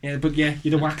 but yeah,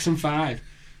 you're the waxing 5.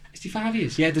 Is there 5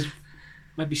 years? Yeah, there's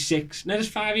might be 6. No, there's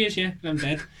 5 years. Yeah, I'm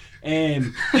dead.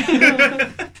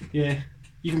 Yeah,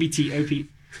 you can be Tito, Pete.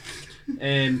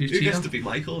 Who gets to be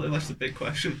Michael? That's the big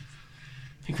question.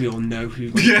 I think we all know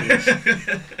who. Is.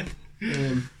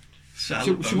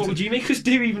 So what would you make us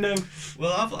do, even though?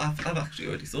 Well, I've actually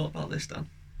already thought about this, Dan.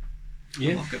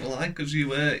 Yeah. I'm not gonna lie, because you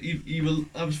were.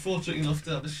 I was fortunate enough to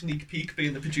have a sneak peek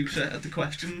being the producer at the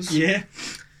questions. Yeah.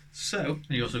 So.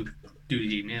 And you also do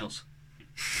the emails,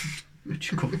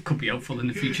 which could be helpful in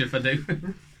the future if I do.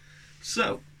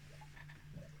 So.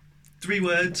 3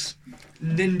 words.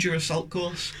 Ninja assault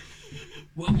course.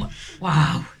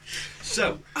 Wow.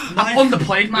 So. I've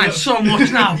underplayed mine so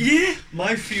much now. Yeah.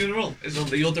 My funeral is on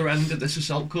the other end of this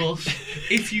assault course.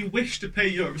 If you wish to pay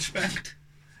your respect,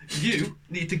 you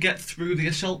need to get through the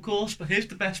assault course. But here's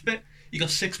the best bit: you got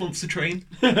 6 months to train.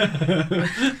 I'm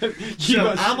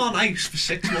on ice for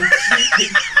 6 months.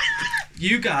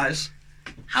 You guys.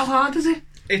 How hard is it?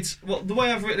 It's the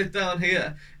way I've written it down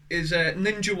here is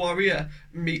Ninja Warrior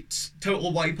meets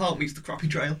Total Wipeout meets the Crocky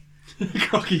Trail.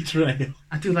 Crocky Trail.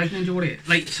 I do like Ninja Warrior.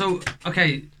 Like, so,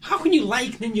 okay. How can you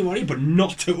like Ninja Warrior but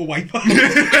not Total Wipeout?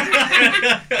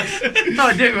 No,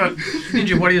 I do.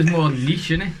 Ninja Warrior's more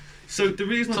niche, isn't it? So the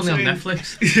reason It's I'm only on saying,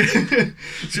 Netflix.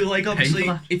 so like obviously,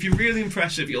 that. if you're really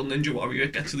impressive, you're Ninja Warrior.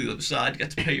 Get to the other side, get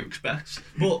to pay your respects.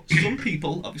 But some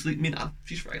people, obviously, me nan,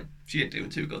 she's frail. She ain't doing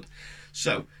too good.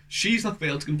 So she's not gonna be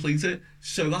able to complete it.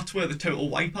 So that's where the Total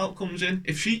Wipeout comes in.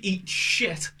 If she eats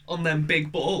shit on them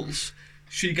big balls,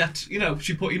 she gets,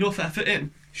 she put enough effort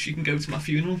in. She can go to my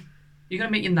funeral. You're going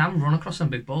to make your nan run across them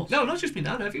big balls? No, not just me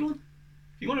nan, everyone.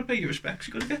 If you want to pay your respects,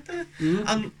 you got to get there.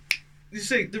 And you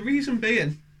see, the reason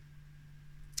being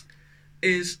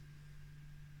is,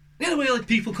 the way like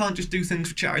people can't just do things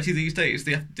for charity these days.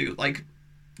 They have to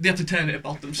they have to turn it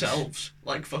about themselves.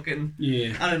 Like fucking,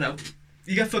 I don't know.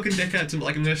 You get fucking dickheads and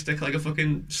like, I'm gonna stick like a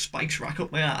fucking spikes rack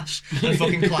up my ass and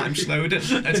fucking climb Snowdon.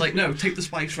 And it's like, no, take the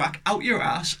spikes rack out your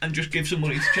ass and just give some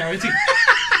money to charity.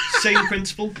 Same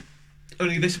principle.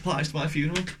 Only this applies to my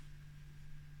funeral.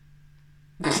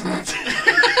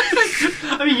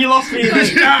 I mean, you lost me.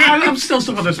 I'm still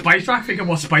stuck on the spice rack thinking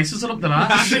what spices are up there.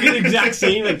 I'm thinking the exact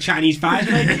same, like Chinese pies,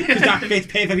 mate, because that fits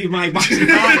perfectly with my waxing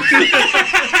pie.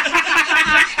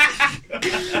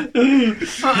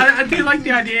 I do like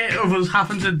the idea of us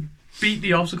having to beat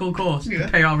the obstacle course to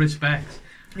pay our respects.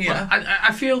 Yeah. But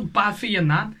I feel bad for your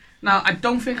nan. Now, I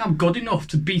don't think I'm good enough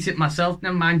to beat it myself,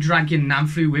 never mind drag your nan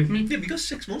through with me. Yeah, but you got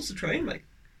 6 months to train, mate.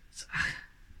 It's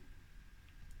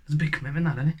a big commitment,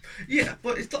 that, isn't it? Yeah,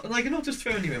 but it's not, like, you're not just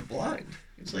throwing you in blind.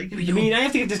 It's like... I mean, I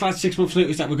have to get this lad 6 months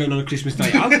notice that we're going on a Christmas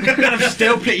night out, and I'm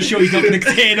still pretty sure he's not going to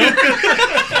turn up.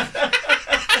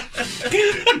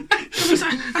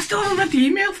 I still haven't read the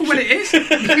email for what it is.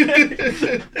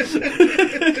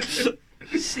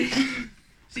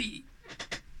 See,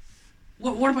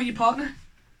 what about your partner?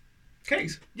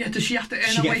 Kate? Yeah, does she have to earn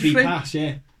She her get way free through? pass,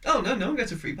 yeah. Oh, no one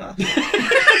gets a free pass.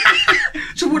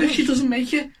 So what if she doesn't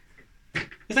make it?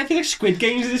 It's like Squid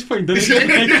Games at this point, doesn't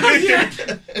it? Yeah.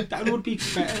 That would be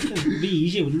better. It would be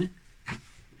easier, wouldn't it?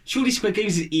 Surely Squid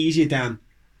Games is easier than...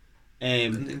 Yeah,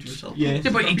 Yeah,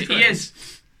 but he is.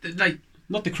 Like...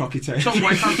 Not the Crocky Tail. Something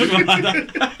like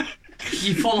that.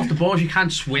 You fall off the board, you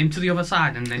can't swim to the other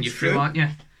side, and then you're through, aren't you?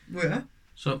 Yeah.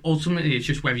 So ultimately, it's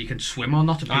just whether you can swim or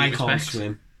not to pay I respect. can't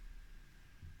swim.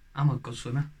 I'm a good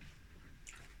swimmer.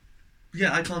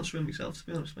 Yeah, I can't swim myself, to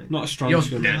be honest, mate. Not a strong You're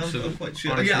swimmer. dead. I'm quite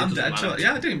sure. Honestly, Yeah, it I'm doesn't dead. So, matter.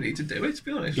 yeah, I don't even need to do it, to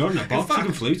be honest. You're in a box, you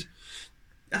can flute.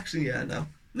 Actually, yeah, no.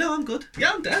 No, I'm good.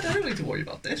 Yeah, I'm dead. I don't need to worry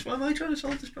about this. Why am I trying to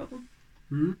solve this problem?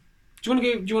 Do you want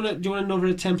to go? Do you want another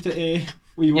attempt at? Yeah,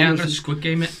 I'm going to Squid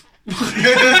Game it.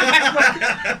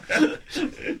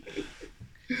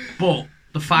 But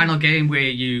the final game where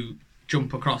you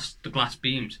jump across the glass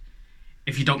beams,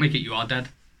 if you don't make it, you are dead.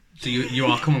 So you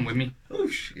are coming with me. Oh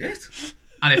shit!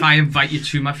 And if I invite you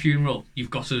to my funeral,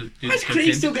 you've got to do the Is Squid Craig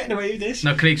Game. still getting away with this?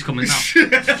 No, Craig's coming now.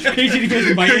 Craig's only been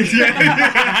invited.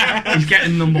 He's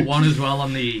getting number 1 as well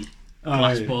on the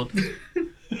glass yeah. board.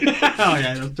 Oh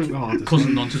yeah, that's the hardest.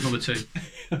 Cousin nonsense number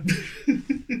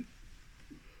 2.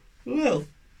 Well.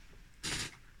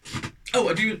 Oh,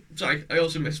 I do. Sorry, I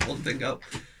also missed one thing out.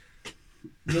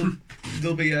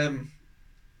 There'll be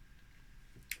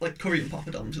like Korean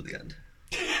poppadoms at the end.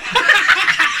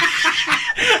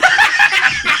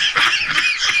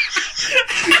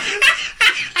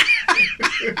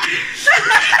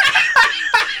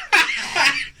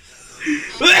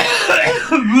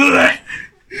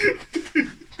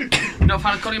 You not a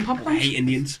fan of Korean pop I hate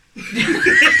Indians.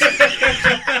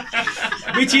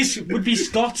 would be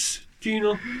Scott's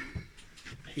funeral.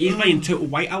 He's wearing total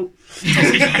white out.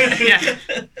 Yeah.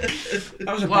 That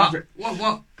was a bad...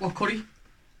 What curry?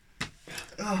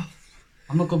 Oh,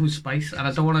 I'm not good with spice, and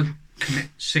I don't want to commit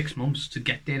 6 months to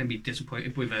get there and be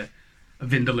disappointed with a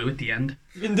vindaloo at the end.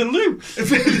 Vindaloo?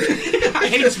 I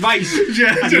hate spice.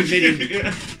 Yeah.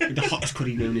 The hottest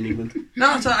curry known in England.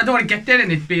 No, so I don't want to get there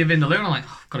and it be a vindaloo, and I'm like,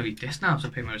 I've got to eat this now, so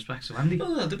I pay my respects to Andy.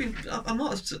 no, I'm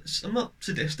not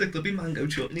sadistic. There'll be mango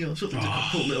chutney or something to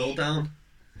pull it all down.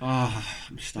 Oh,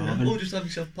 I'm starving. Or just have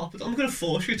yourself a poppadom. I'm going to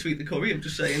force you to eat the curry. I'm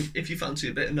just saying, if you fancy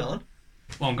a bit of naan,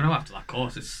 Well, I'm going to after that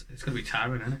course. It's going to be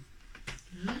tiring, isn't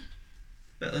it?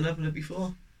 better than having it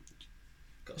before.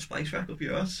 Got a spice rack up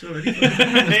your ass already.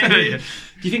 Yeah. Do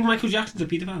you think Michael Jackson's a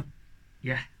paedophile?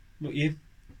 Yeah. Not you.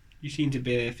 You seem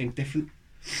to think different.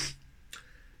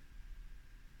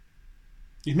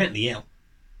 He's mentally ill.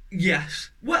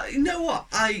 Yes. Well, you know what?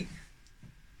 I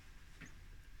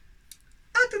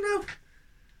don't know.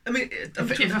 I mean,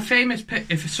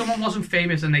 If someone wasn't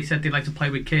famous and they said they like to play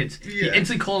with kids, Yeah. you're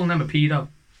instantly calling them a pedo.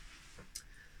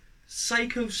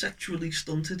 psychosexually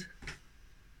stunted.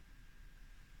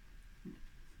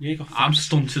 Yeah, you got I'm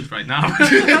stunted right now.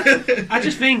 I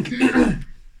just think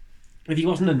if he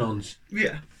wasn't a nonce,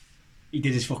 Yeah. he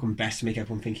did his fucking best to make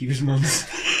everyone think he was a nonce.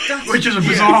 Which is a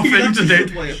bizarre thing that's to a do.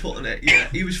 good way of putting it. Yeah,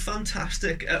 he was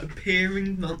fantastic at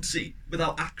appearing noncy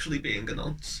without actually being a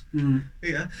nonce.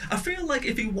 Yeah, I feel like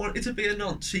if he wanted to be a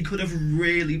nonce, he could have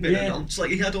really been a nonce.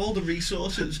 Like he had all the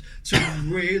resources to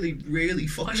really, really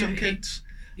fuck some kids.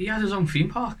 He had his own theme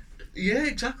park. Yeah,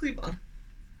 exactly, man.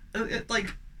 And at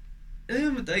the end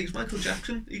of the day, it's Michael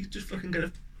Jackson. He could just fucking get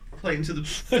a plane to the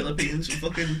Philippines and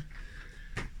fucking.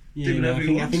 Yeah, Do whatever he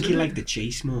I wants, think he innit? liked the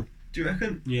chase more. Do you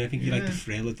reckon? Yeah, I think he liked the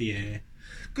thrill of the air.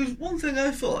 Because one thing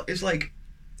I thought is like,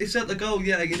 it said like, oh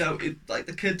yeah, you know, like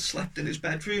the kid slept in his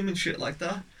bedroom and shit like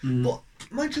that. But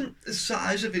imagine the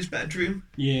size of his bedroom.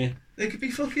 Yeah. They could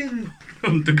be fucking,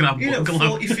 Underground you know, bungalow.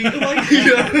 40 feet away.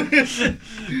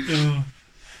 You know?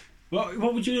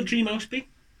 What would your dream house be?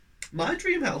 My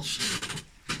dream house.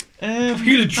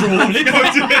 You'd have drawn it.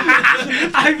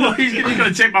 I thought he's going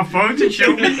to take my phone to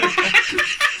show me.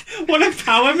 What a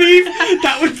power move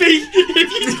that would be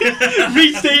if you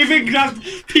reached over and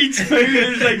grabbed Pete's phone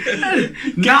and was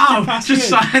like, Now, password. just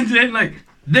signed in like,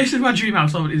 this is my dream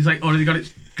house. Oh, he's like already got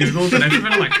it Googled and everything.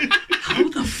 I'm like, how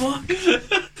the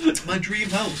fuck? My dream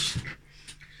house.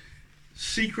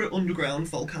 Secret underground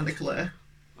volcanic lair.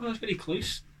 Oh, that's very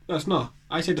close. No, it's not.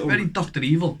 I said Very Dr.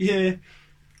 Evil. Yeah.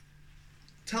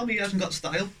 Tell me he hasn't got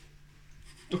style.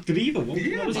 Dr. Evil? What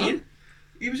was he in?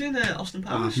 He was in Austin Oh,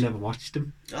 Powers. I've never watched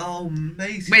him. Oh, mate,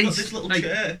 he's Wait, got this little like-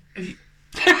 chair.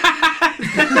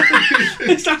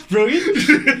 That's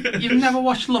brilliant. You've never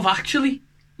watched Love Actually?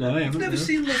 No, I I've haven't. never no.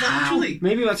 seen Love Actually.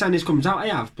 Maybe by the time this comes out, I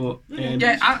have, but...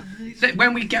 Yeah,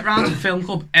 when we get round to film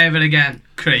club ever again,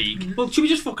 Craig. Well, should we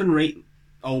just fucking rate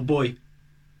Old Boy?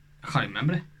 I can't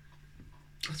remember it.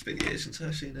 It's been years since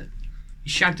I've seen it. He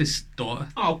shagged his daughter.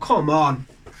 Oh, come on.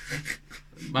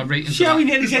 My rating See how he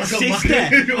for that. nearly said It's like a sister,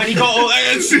 man. and he got all...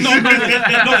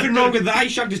 nothing wrong with that, he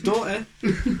shagged his daughter.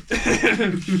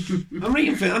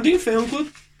 I'm doing film club.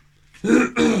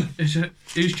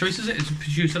 Whose choice is it? Is it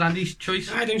producer Andy's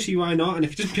choice? I don't see why not, and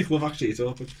if it doesn't pick Love Actually, it's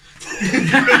awkward.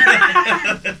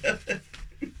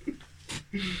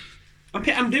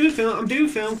 I'm doing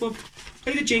film club.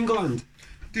 Play the jingle and...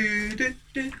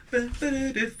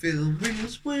 Film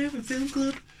wheels, we're in film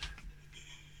club.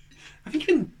 I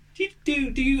think do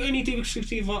you only do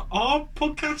exclusive for our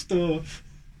podcast, or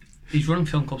He's running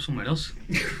film club somewhere else.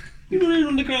 you run an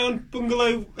underground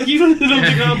bungalow? You run an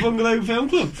underground bungalow film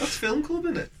club? That's film club,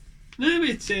 isn't it? No,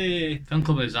 it's Film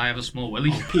club is I Have a Small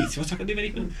Willy. oh, Pete, what's that got to do with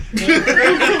anything?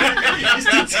 It's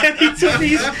the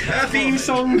Teletubbies theme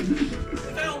song.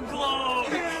 Film Club!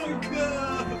 Film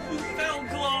Club! Film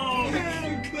Club!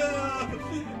 Film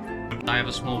Club! I Have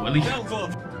a Small Willy. Film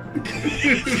Club!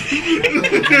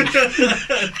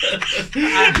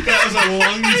 That was a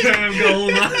long-term goal,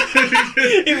 man.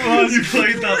 It was. You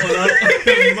played that one out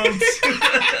for months.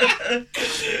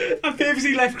 I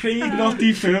purposely left Creed, not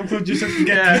the film club, just so I can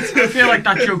get Yeah, I feel like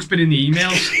that joke's been in the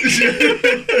emails.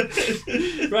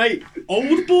 right.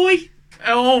 Old boy.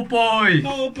 Oh boy.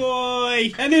 Oh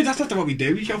boy. No, that's not what we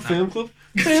do. We show film club.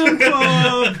 Film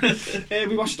club.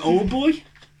 We watched Old Boy.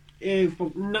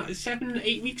 About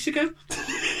 7-8 weeks ago.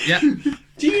 Yeah.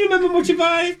 Do you remember much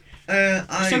about it? So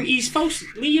I he's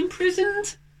falsely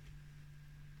imprisoned.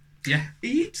 Yeah.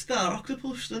 he eats that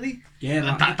octopus, doesn't he?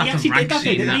 Yeah, That's he a actually rank did that,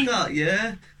 scene, didn't he? That,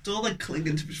 yeah. It's all like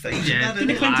clinging to his face. Yeah, and that, Didn't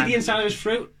he isn't cling it? to the inside of his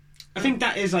throat? I think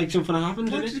that is like something that happened,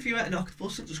 Imagine didn't it? if you ate an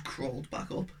octopus and just crawled back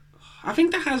up. I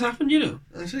think that has happened, you know.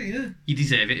 I say, yeah. You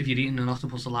deserve it if you're eating an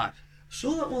octopus alive.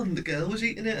 Saw that one, the girl was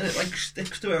eating it and it like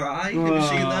sticks to her eye. Have you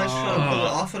seen that? She's trying to pull it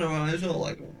off and her eyes are all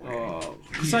like...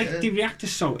 It's like they react to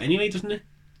salt anyway, doesn't it?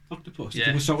 Octopus. Yeah.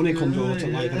 There was salt and it comes Yeah, out to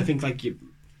life, and I yeah. think like you.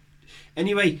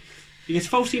 Anyway, he gets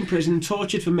falsely imprisoned,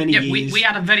 tortured for many Yeah, years. we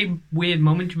had a very weird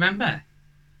moment, remember?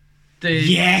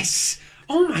 Yes.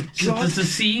 Oh my god. There's a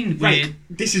scene Right, where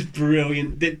this is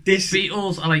brilliant. This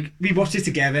beetles are like we watched it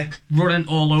together. running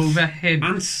all over him.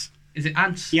 Ants. Is it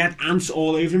ants? He had ants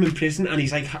all over him in prison, and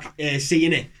he's like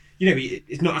seeing it. You know,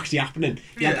 it's not actually happening.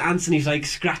 He had ants, and he's like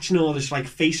scratching all his like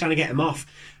face trying to get him off.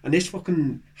 And this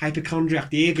fucking hypochondriac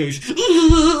there goes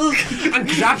and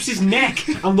grabs his neck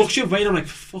and looks away. And I'm like,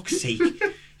 for fuck's sake, you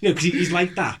know, because he's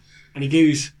like that. And he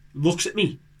goes, looks at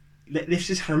me, lifts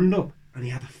his hand up, and he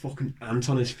had a fucking ant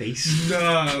on his face.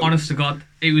 No. Honest to God,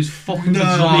 it was fucking No.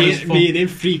 bizarre as fuck. Me and him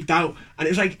freaked out, and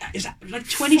it was like, is that like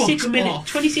 26 Fuck minutes? off.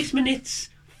 26 minutes,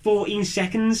 14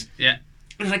 seconds. Yeah.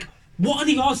 And it's like, what are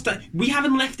the odds that we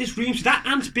haven't left this room? So that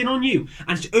ant's been on you,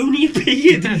 and it's only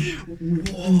appeared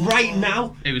right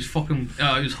now. It was fucking.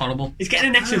 Oh, it was horrible. It's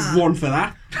getting an extra 1 for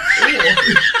that.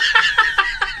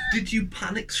 Did you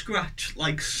panic scratch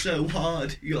like so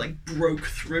hard you like broke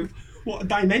through? What a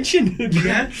dimension!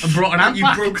 Yeah. I brought an ant You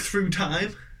back. broke through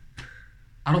time.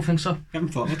 I don't think so. I haven't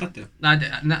thought about that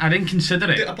though. I didn't consider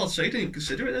I'm it. about to say, didn't even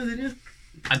consider it, then, did you?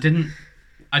 I didn't.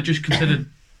 I just considered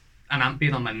an ant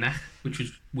being on my neck, which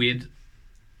was weird.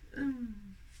 I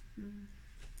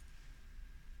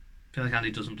feel like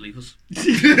Andy doesn't believe us.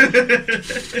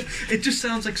 It just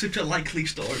sounds like such a likely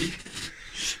story.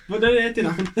 But no, it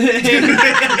didn't happen.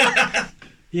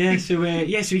 So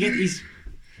we get these.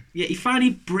 Yeah, he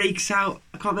finally breaks out.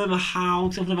 I can't remember how.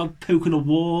 Something about poking a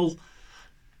wall,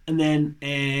 and then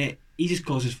he just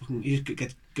causes fucking. He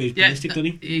just goes ballistic,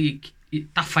 doesn't he?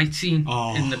 That fight scene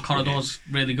Oh, in the corridor's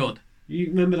really good. You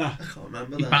remember that? I can't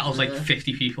remember He that. battles like yeah.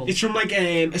 50 people. It's from like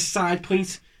a side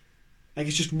point. Like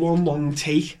it's just one long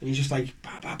take, and he's just like ba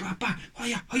ba ba ba. Oh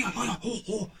yeah, oh yeah, oh yeah, oh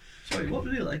oh. Sorry, what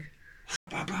was he like?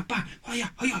 Ba ba ba. Oh yeah,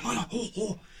 oh yeah, oh yeah, oh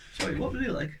oh. Sorry, what was he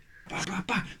like? Ba ba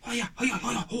ba. Oh yeah, oh yeah,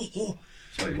 oh yeah, oh oh.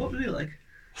 Sorry, what was he like?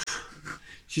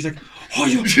 She's like, oh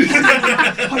yeah, oh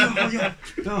yeah, oh yeah.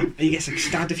 Oh. And he gets like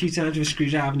stabbed a few times with a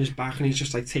screwdriver in his back, and he's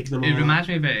just like taking them all. It reminds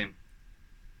me of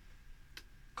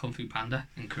Kung Fu Panda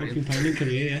in Korea. Fucking pound in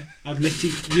Korea, yeah. I've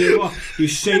literally, you know what?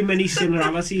 There's so many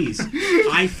similarities.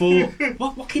 I thought,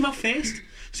 what came out first?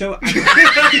 So I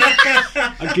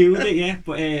googled it, yeah,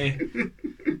 but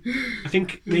I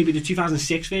think maybe the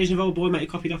 2006 version of Old Boy might have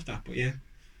copied off that, but yeah.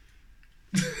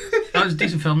 That was a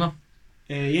decent film though.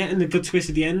 Yeah, and the good twist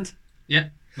at the end. Yeah,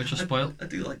 which I spoiled. I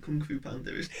do like Kung Fu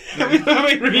Panda. It's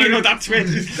I really know that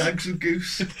twist. It's Dags and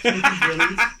Goose. It's fucking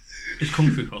brilliant. It's Kung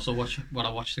Fu also what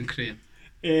I watched in Korean.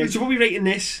 So what are we rating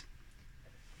this?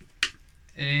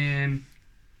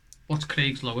 What's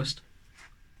Craig's lowest?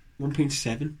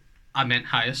 1.7. I meant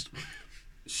highest.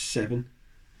 7.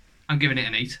 I'm giving it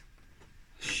an 8.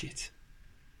 Shit.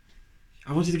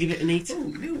 I wanted to give it an 8. Oh,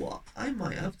 you know what? I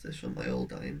might have this on my old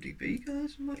IMDb,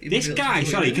 guys. I might even This be able to guy, put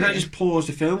it sorry, in can I there. just pause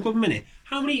the film for a minute?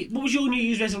 What was your New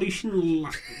Year's resolution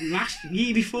last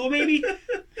year before, maybe?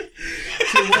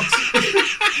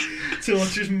 to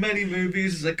watch as many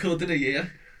movies as I could in a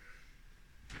year.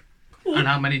 And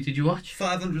how many did you watch?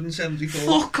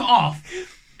 574. Fuck off!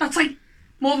 That's like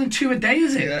more than 2 a day,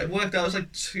 is it? Yeah, it worked out as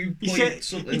like 2 He point said,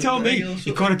 something. he told a day me, or he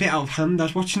something. got a bit out of hand. I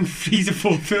was watching 3 to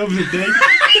 4 films a day.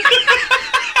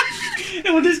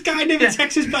 And when this guy never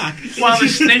texts us back, While the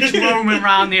snakes roaming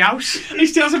around the house. he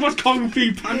still hasn't watched Kung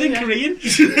Fu Panda in Korean.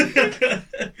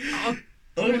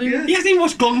 Oh, yeah. He hasn't even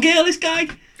watched Gone Girl, this guy.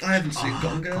 I haven't seen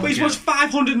Gone Girl. But he's watched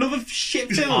 500 another shit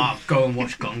film. Oh, go and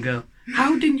watch Gone Girl.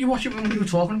 How didn't you watch it when we were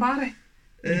talking about it?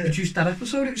 You produced that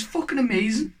episode. It was fucking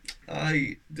amazing.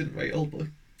 I didn't rate Old Boy.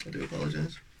 I do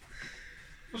apologise.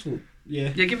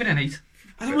 Yeah. Yeah, give it an 8.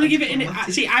 I don't want to give it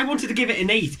an... See, I wanted to give it an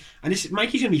 8, and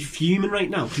Mikey's going to be fuming right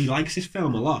now because he likes this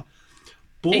film a lot.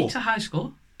 But 8's a high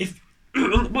score. if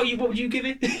what would you give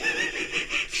it?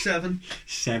 7.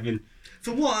 7.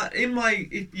 For what? In my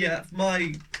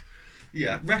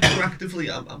retroactively,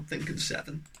 I'm thinking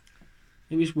 7.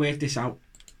 Let me just work this out.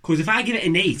 Because if I give it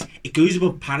an 8, it goes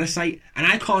above Parasite, and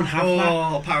I can't have that.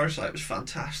 Oh, Parasite was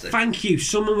fantastic. Thank you,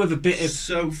 someone with a bit of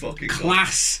So fucking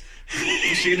class. good.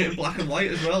 You've seen it in black and white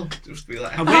as well. Just be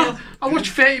like, I I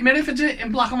watched 30 minutes of it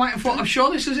in black and white and thought, I'm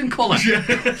sure this is in colour.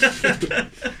 I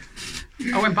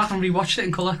went back and rewatched it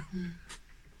in colour.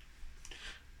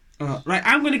 Right,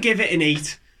 I'm going to give it an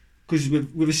 8. Because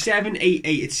with a 7, 8,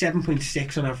 8, it's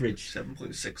 7.6 on average.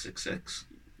 7.666.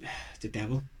 The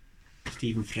devil.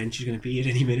 Stephen French is going to be here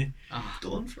any minute.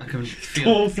 Done. I can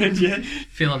Tall French, yeah.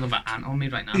 feel another ant on me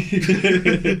right now.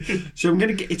 So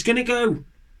it's going to go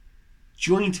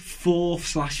joint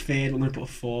 4/3. I'm going to put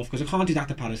a 4th because I can't do that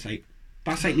to Parasite.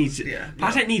 Parasite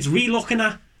needs re-looking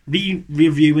at,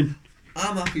 re-reviewing.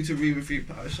 I'm happy to re-review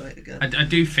Parasite again. I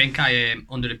do think I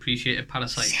underappreciated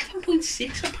Parasite.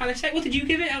 7.6 on Parasite. What did you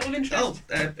give it out of interest? Oh,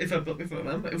 if I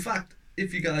remember. In fact,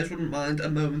 if you guys wouldn't mind a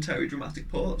momentary dramatic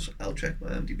pause, I'll check my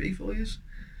IMDb for you.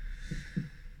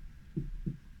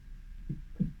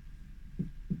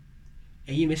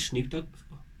 Hey, you missed Snoop Dogg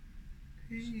before?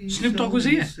 Snoop Dogg was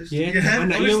here? Yeah.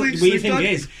 And you know what honestly, the weird Snoop thing Dogg-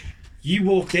 is, you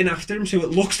walked in after him, so it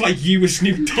looks like you were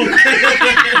Snoop Dogg.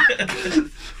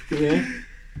 Yeah.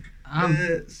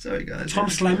 Sorry guys. Tom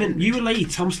Slemon, you were late.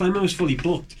 Tom Slemon was fully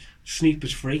booked. Snoop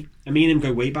was free. And me and him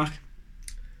go way back.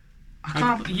 I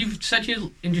can't. You've said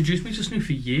you introduced me to Snoop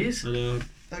for years. I know.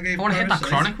 I I want to hit that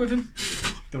chronic with him.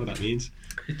 Don't know what that means.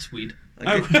 It's weed.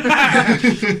 Oh.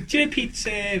 Do you know Pete's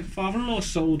father-in-law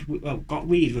got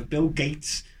weed with Bill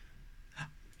Gates?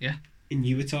 Yeah. In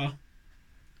Utah.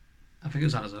 I think it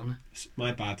was Arizona.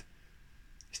 My bad.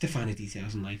 It's the finer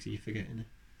details in life that you forget, innit?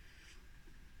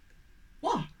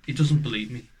 What? He doesn't believe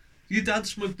me. Your dad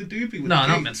smoked the doobie with No, the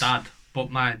not my Gates? dad, but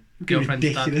my girlfriend's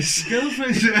Ridiculous.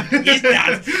 Girlfriend's His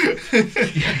dad.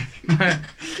 dad.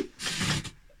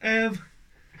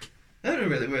 I don't know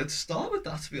really where to start with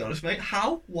that, to be honest, mate.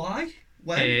 How? Why?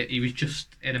 When? He was just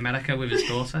in America with his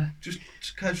daughter. Just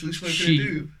casually smoking She- a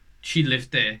doob? She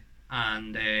lived there,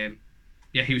 and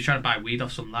he was trying to buy weed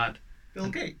off some lad, Bill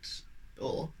Gates?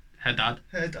 Or her dad,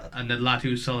 her dad? and the lad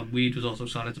who was selling weed was also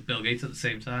selling it to Bill Gates at the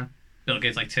same time. Bill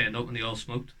Gates turned up and they all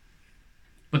smoked.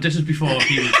 But this is before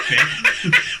he was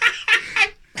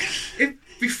big.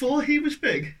 Before he was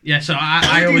big? Yeah, so I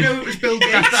How do you always know it was Bill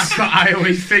Gates? that's what I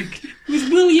always think. Was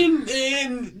William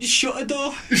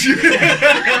Shutterdorf?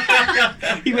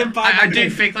 He went by. I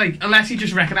do think unless he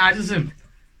just recognises him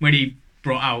when he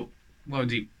brought out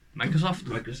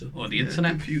Microsoft or the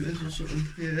internet Computers or something,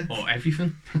 yeah. or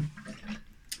everything.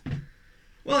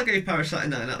 Well, I gave Parasite a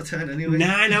 9 out of 10 anyway.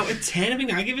 9 out of 10. I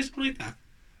think I give it something like that.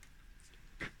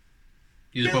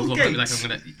 You just Bill both look at me like Gates? I'm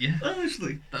gonna. Yeah.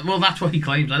 Honestly. Well, that's what he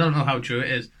claims. I don't know how true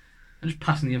it is. I'm just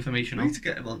passing the information We on. need to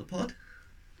get him on the pod.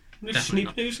 If Definitely Snoop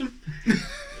not. knows him.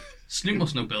 Snoop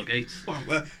must know Bill Gates.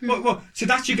 What? So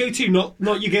that's your go-to,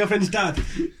 not your girlfriend's dad.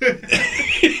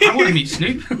 I want to meet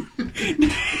Snoop.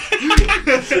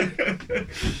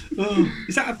 Oh,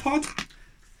 is that a pod?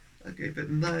 I gave it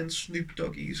 9 Snoop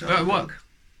Doggies. What?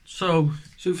 So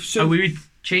So are we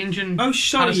changing? Oh,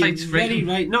 sorry, Parasite's you're ready, rating?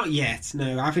 right? Not yet.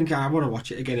 No, I think I want to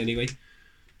watch it again anyway.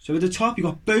 So at the top, you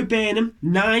got Bo Burnham,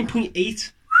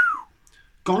 9.8.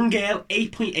 Gone Girl,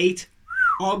 8.8.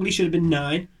 Arguably should have been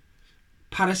 9.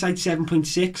 Parasite,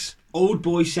 7.6. Old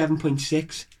Boy,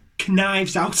 7.6.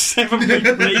 Knives Out,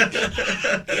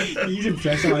 7.3. He's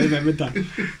impressive, I remembered that.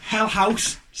 Hell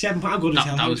House, 7. I'm good as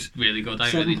Hell That House. was really good. I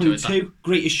really enjoyed that. 7.2.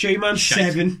 Greatest Showman,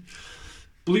 Shite. 7.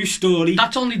 Blue Story.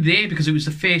 That's only there because it was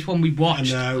the first one we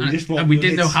watched. I know, we and, just and we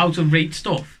didn't know it's- how to rate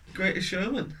stuff. Greatest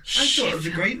Showman. I thought it was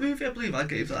a great movie. I believe I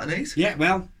gave that an 8. Yeah,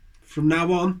 well, from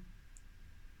now on,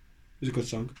 it was a good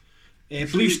song.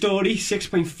 Blue Story,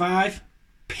 6.5.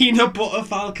 Peanut Butter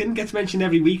Falcon gets mentioned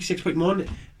every week, 6.1.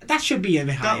 That should be a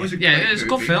bit higher. That was a Yeah, great it was a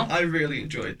movie. good film. I really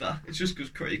enjoyed that. It's just because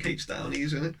Craig hates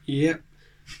Downey's in it. Yeah.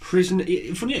 Prison.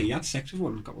 Funny, he had sex with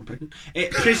one and got one pregnant.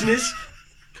 Prisoners,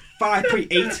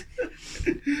 5.8.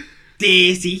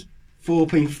 Daisy,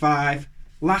 4.5.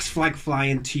 Last Flag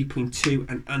Flying, 2.2.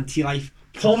 And Anti-Life,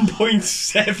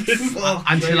 1.7. Oh,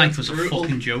 Anti-Life was a brutal.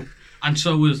 fucking joke. And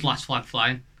so was Last Flag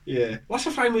Flying. Yeah. Last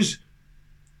Flag Flying was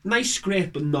nice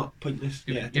script, but not pointless.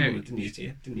 Yeah, Yeah. didn't need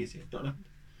to. Don't know.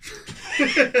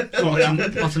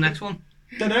 What's the next one?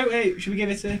 Don't know. Should we give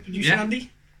it to producer Yeah.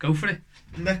 Andy? Go for it.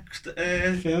 Next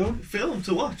Film. film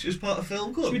to watch as part of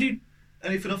Film Club. Should we do?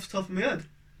 Anything off the top of my head?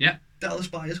 Yeah. Dallas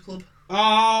Buyers Club.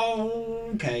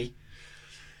 Oh, Okay.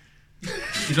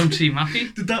 You don't seem happy.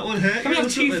 Did that one hurt? Can we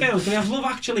have two films? Can we have Love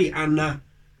Actually and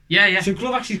Yeah, yeah. So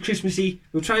Love Actually's Christmassy.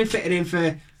 We'll try and fit it in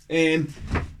for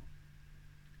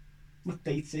what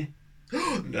date's it?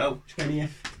 No.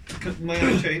 20th. May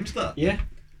I change that? Yeah.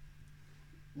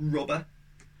 Rubber.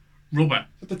 Rubber.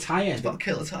 But the tyre. It's about to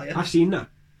kill a tyre. I've seen that.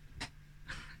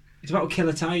 It's about to kill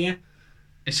a tyre.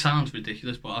 It sounds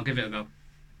ridiculous, but I'll give it a go.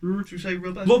 Should we say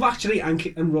rubber? Love Actually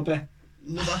and Rubber.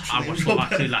 Love I Actually. watched Love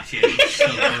Actually last year. It's so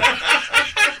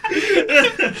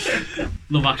good.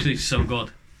 Love Actually is so good.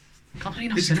 Can't believe you've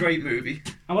not It's a seen it. great movie.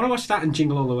 I want to watch that and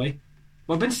Jingle All the Way.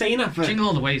 Well, I've been saying that for Jingle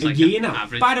All the Way is a like year an now.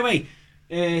 average. By the way,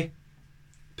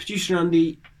 producer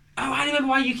Andy. Oh, I remember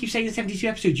why you keep saying the 72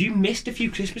 episodes. You missed a few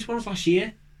Christmas ones last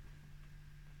year.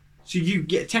 So you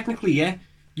get technically, yeah,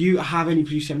 you have only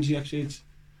produced 72 episodes.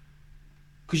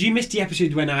 Because you missed the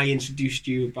episode when I introduced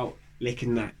you about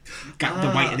licking that,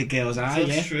 the white of the girl's eye.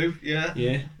 That's Yeah, true, yeah.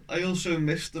 yeah, I also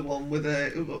missed the one with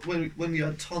when you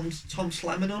had Tom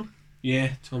Slemon on.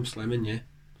 yeah. Tom Slemon, yeah.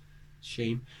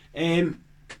 Shame.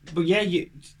 But yeah, do you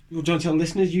want to tell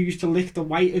listeners you used to lick the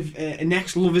white of an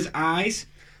ex-lover's eyes?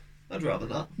 I'd rather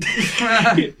not.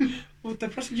 What, the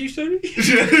prostitute story? Is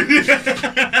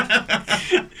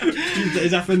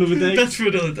that for another day? That's for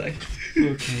another day.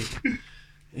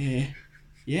 Okay.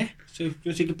 Yeah. So, you want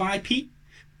to say goodbye, Pete?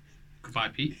 Goodbye,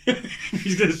 Pete.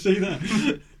 He's going to say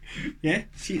that. Yeah.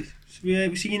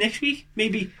 We'll see you next week.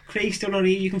 Maybe Craig's still not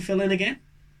here. You can fill in again.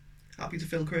 Happy to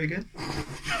fill Craig in.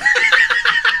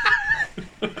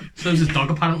 So does his dog,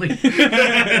 apparently.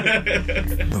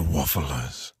 The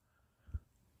Wafflers.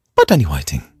 But any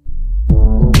waiting.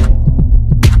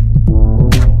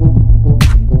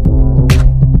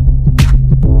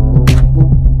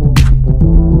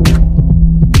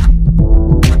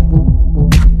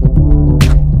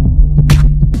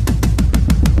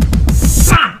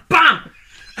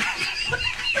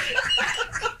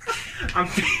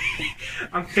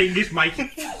 I'm fingers, Mike.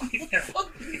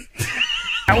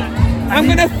 I'm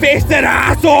gonna face that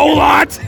asshole, lad!